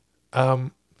like, yeah,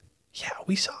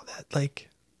 we saw that. Like,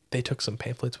 they took some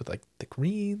pamphlets with like the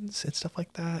greens and stuff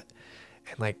like that.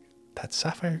 And like that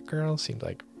Sapphire girl seemed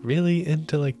like really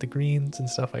into like the greens and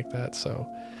stuff like that. So,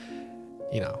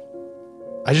 you know,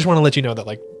 I just want to let you know that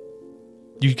like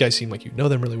you guys seem like you know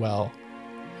them really well.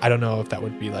 I don't know if that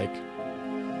would be like,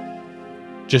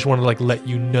 just want to like let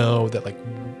you know that like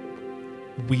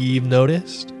we've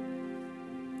noticed,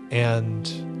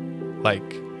 and like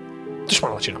just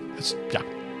want to let you know. It's, yeah.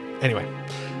 Anyway,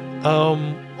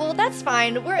 Well, that's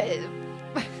fine.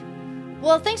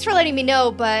 Well, thanks for letting me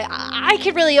know, but I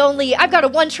could really I've got a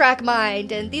one-track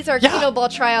mind, and these Arcano Ball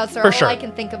tryouts are for all sure. I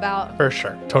can think about. For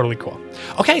sure. Totally cool.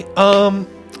 Okay,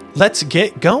 let's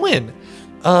get going.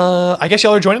 I guess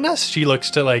y'all are joining us. She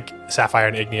looks to like Sapphire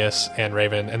and Igneous and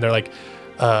Raven, and they're like,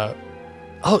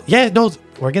 oh yeah, no,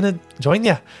 we're gonna join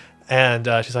you. And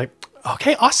she's like,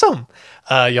 okay, awesome.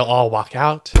 You'll all walk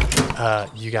out.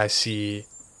 You guys see,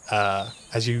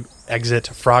 as you exit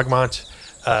Frogmont,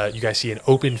 you guys see an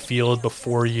open field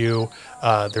before you.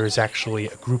 There's actually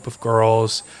a group of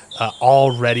girls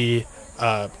already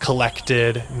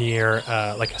collected near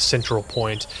like a central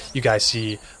point. You guys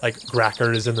see like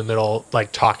Gracker is in the middle,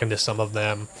 like talking to some of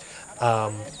them.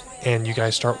 And you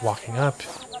guys start walking up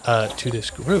to this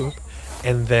group,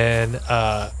 and then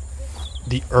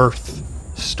the earth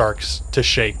starts to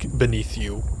shake beneath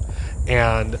you,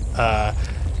 and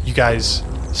you guys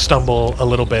stumble a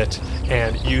little bit,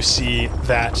 and you see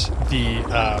that the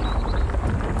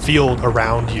field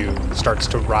around you starts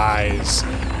to rise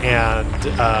and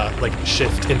like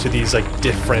shift into these like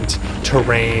different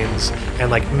terrains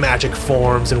and like magic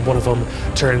forms, and one of them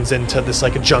turns into this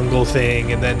like a jungle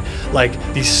thing, and then like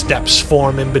these steps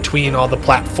form in between all the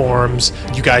platforms.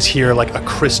 You guys hear like a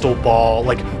crystal ball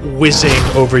like whizzing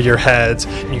over your heads,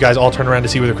 and you guys all turn around to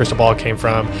see where the crystal ball came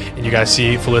from, and you guys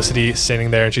see Felicity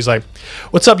standing there, and she's like,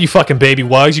 what's up, you fucking baby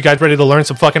wugs? You guys ready to learn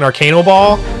some fucking Arcano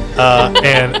Ball?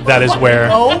 And that is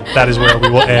where we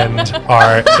will end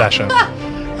our session.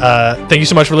 Thank you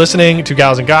so much for listening to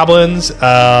Gals and Goblins.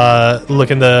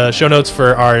 Look in the show notes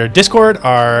for our Discord,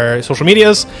 our social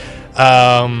medias.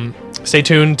 Stay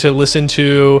tuned to listen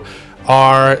to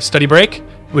our study break,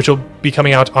 which will be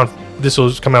coming out on. This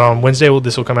will come out on Wednesday.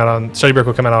 This will come out on study break.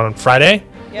 Will come out on Friday.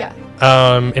 Yeah.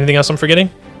 Anything else I'm forgetting?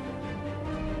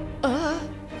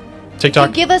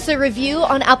 TikTok. Give us a review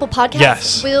on Apple Podcasts.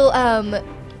 Yes. We'll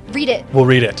read it We'll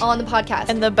read it. on the podcast.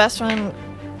 And the best one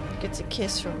gets a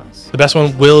kiss from us. The best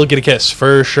one will get a kiss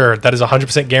for sure. That is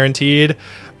 100% guaranteed.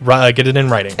 Get it in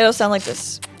writing. It'll sound like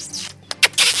this.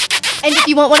 And if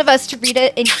you want one of us to read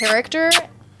it in character,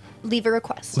 leave a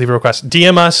request. Leave a request.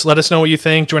 DM us. Let us know what you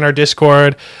think. Join our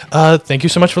Discord. Thank you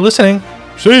so much for listening.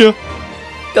 See ya.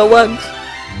 Go Wugs.